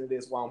be listening to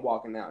this while I'm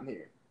walking down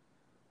here.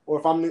 Or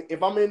if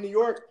I'm in New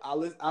York,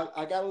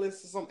 I gotta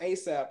listen to some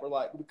ASAP or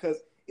like because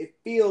it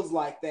feels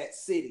like that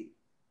city,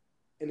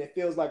 and it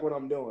feels like what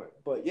I'm doing.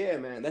 But yeah,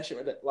 man, that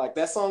shit like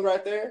that song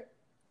right there.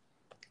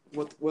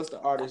 What's the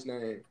artist's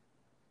name?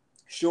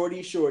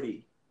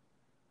 Shordie.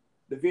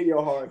 The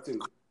video hard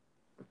too.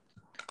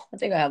 I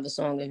think I have a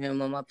song of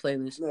him on my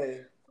playlist.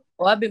 Man.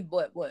 Well, I've been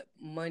what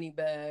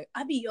Moneybag.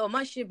 I be on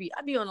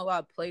a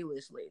lot of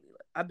playlists lately.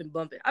 Like, I've been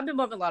bumping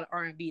a lot of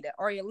R&B. That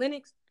Aria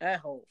Lennox,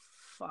 that whole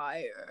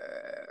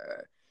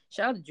fire.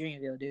 Shout out to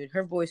Dreamville, dude.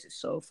 Her voice is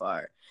so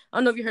fire. I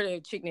don't know if you heard of a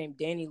chick named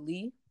Danny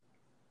Lee.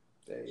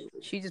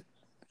 She just,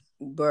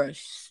 bruh.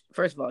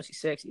 First of all, she's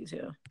sexy as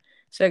hell.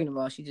 Second of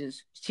all,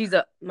 she's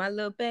my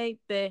little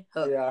baby.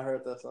 Huh. Yeah, I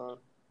heard that song.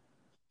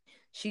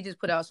 She just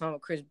put out a song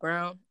with Chris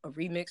Brown, a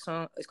remix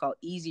song. It's called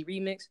Easy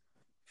Remix.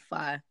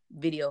 Fire.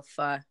 Video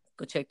fire.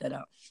 Go check that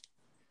out.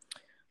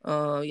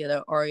 Yeah,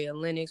 that Aria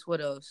Lennox.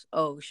 What else?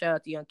 Oh, shout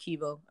out to Young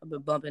Kivo. I've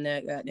been bumping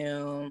that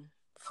goddamn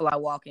Fly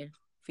Walking,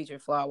 featuring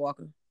Fly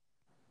Walker.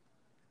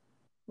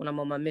 When I'm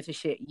on my Memphis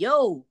shit.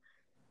 Yo,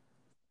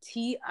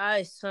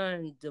 T.I.'s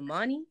son,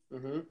 Damani,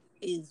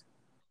 is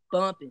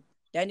bumping.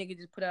 That nigga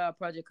just put out a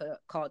project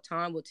called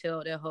Time Will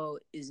Tell. That hoe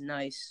is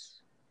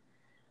nice.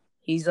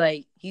 He's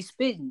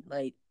spitting.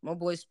 Like, my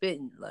boy's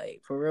spitting.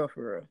 Like, for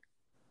real.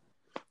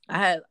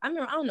 I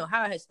don't know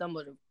how I had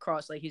stumbled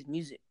across, like, his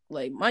music.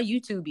 Like, my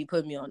YouTube be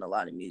putting me on a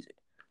lot of music.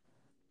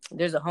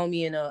 There's a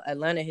homie in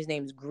Atlanta. His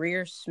name's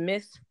Greer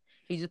Smith.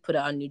 He just put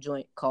out a new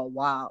joint called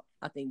Wild.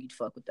 I think you'd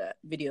fuck with that.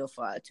 Video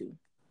fire, too.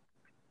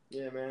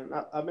 Yeah, man.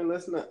 I've been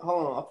listening.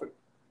 Hold on.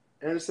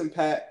 Anderson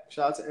 .Paak.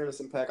 Shout out to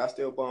Anderson .Paak. I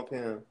still bump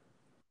him.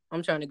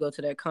 I'm trying to go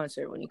to that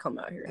concert when he come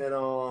out here.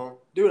 And,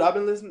 dude, I've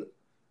been listening.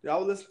 Dude, I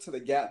would listen to the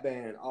Gap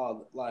Band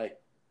all, like.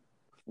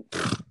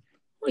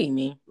 What do you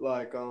mean?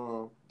 Like,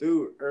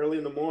 dude, early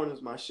in the morning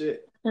is my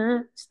shit.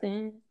 Early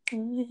in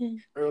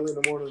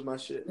the morning is my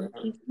shit, man.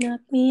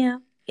 Knock me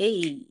out.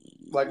 Hey.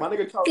 Like, my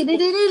nigga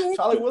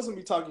Charlie Wilson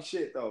be talking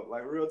shit, though.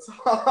 Like, real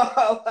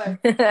talk. Like,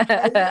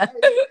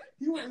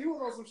 he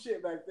was on some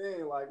shit back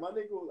then. Like, my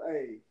nigga was,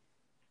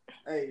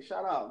 hey,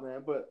 shout out,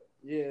 man. But,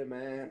 yeah,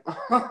 man.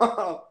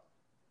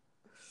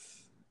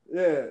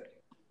 Yeah.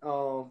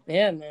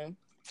 Yeah, man.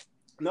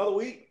 Another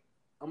week,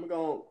 I'm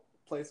going to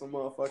play some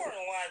motherfuckers.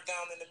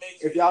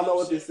 If y'all know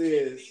what this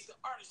is,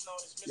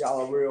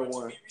 y'all a real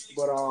one.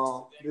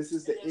 But this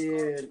is the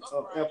end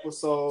of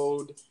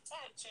episode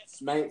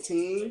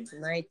 19.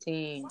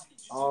 19.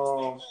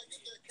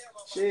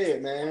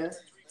 Shit, man.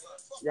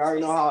 Y'all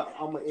already know how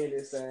I'm gonna end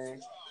this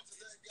thing.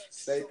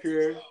 Stay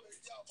pure,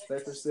 stay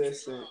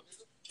persistent.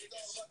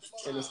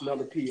 And it's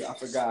another P, I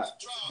forgot.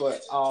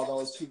 But all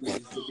those P's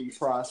to be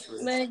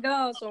prosperous. Man,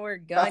 go somewhere,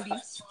 Gandhi.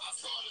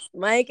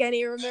 Mike can't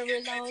even remember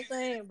his own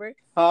saying, bro.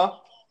 Huh?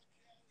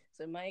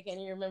 So Mike can't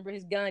even remember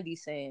his Gandhi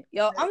saying.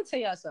 Yo, I'm gonna tell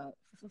y'all something.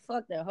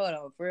 Fuck that. Hold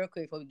on, real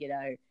quick before we get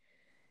out here.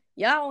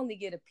 Y'all only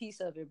get a piece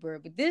of it, bro.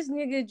 But this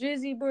nigga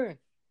Drizzy, bro,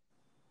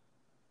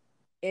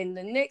 in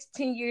the next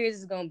 10 years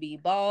is gonna be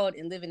bald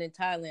and living in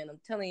Thailand. I'm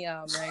telling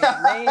y'all, man.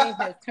 Man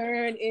has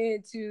turned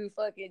into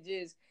fucking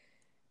just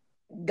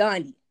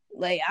Gandhi.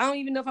 Like, I don't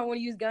even know if I want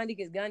to use Gandhi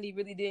because Gandhi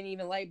really didn't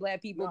even like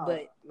black people.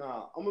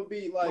 Nah, I'm gonna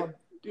be like,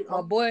 dude,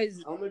 my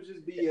boys. I'm gonna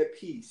just be at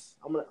peace.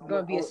 I'm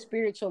gonna be a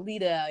spiritual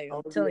leader out here.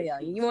 I'm telling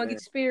y'all. You want to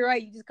get your spirit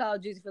right, you just call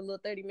Drizzy for a little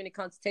 30-minute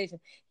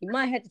consultation. He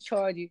might have to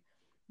charge you,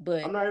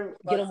 but I'm not even,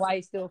 get him while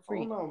he's still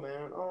free. I don't know,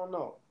 man. I don't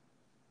know.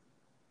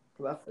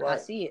 I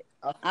see it.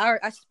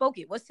 I spoke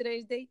it. What's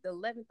today's date? The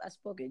 11th. I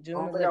spoke it. June 11th.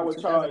 I don't think I would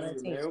charge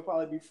you, man. It'll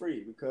probably be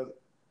free because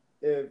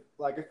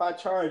if I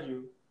charge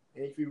you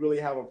and if you really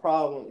have a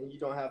problem and you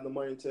don't have the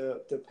money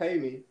to pay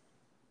me,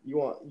 you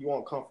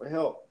won't come for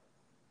help.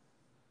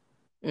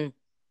 You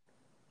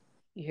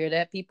hear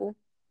that, people?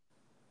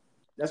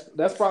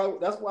 That's why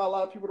a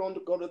lot of people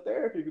don't go to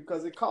therapy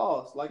because it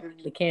costs. Like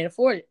they can't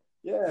afford it.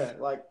 Yeah,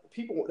 like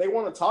people they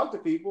want to talk to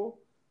people,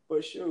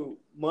 but shoot,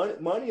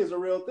 money is a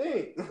real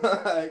thing.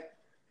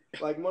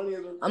 like money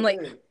is a real I'm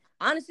like, thing.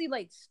 Honestly,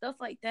 like stuff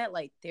like that,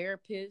 like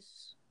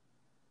therapists,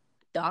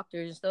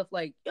 doctors and stuff,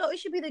 like, yo, it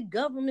should be the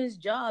government's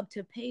job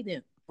to pay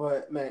them.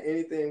 But man,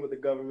 anything with the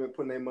government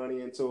putting their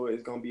money into it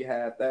is gonna be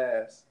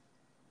half-assed.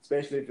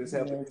 Especially if it's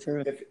helping,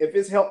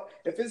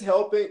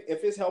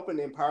 if it's helping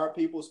empower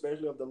people,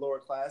 especially of the lower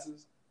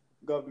classes,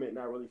 government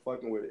not really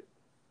fucking with it.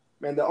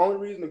 Man, the only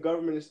reason the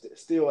government is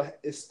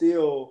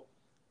still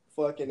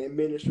fucking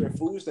administering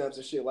food stamps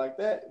and shit like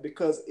that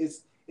because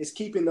it's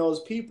keeping those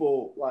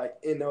people like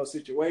in those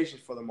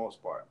situations for the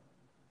most part.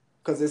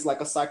 Because it's like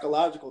a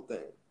psychological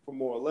thing, for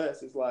more or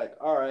less. It's like,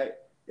 all right,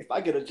 If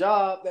I get a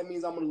job, that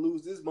means I'm gonna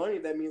lose this money.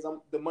 That means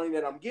the money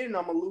that I'm getting,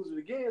 I'm gonna lose it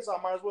again. So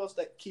I might as well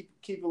keep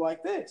it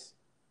like this.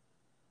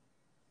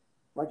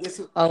 Like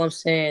it's All I'm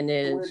saying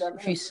weird is, if you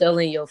dynamic.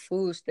 selling your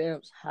food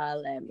stamps,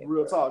 holla at me,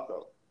 Real bro. talk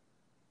though.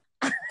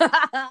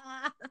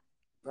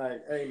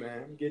 Like, hey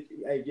man,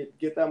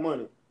 get that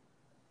money.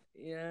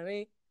 You know what I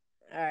mean?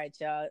 All right,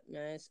 y'all,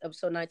 man. It's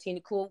episode 19.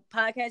 The Cool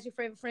Podcast. Your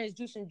favorite friends,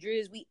 Juice and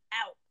Drizzy. We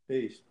out.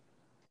 Peace.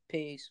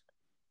 Peace.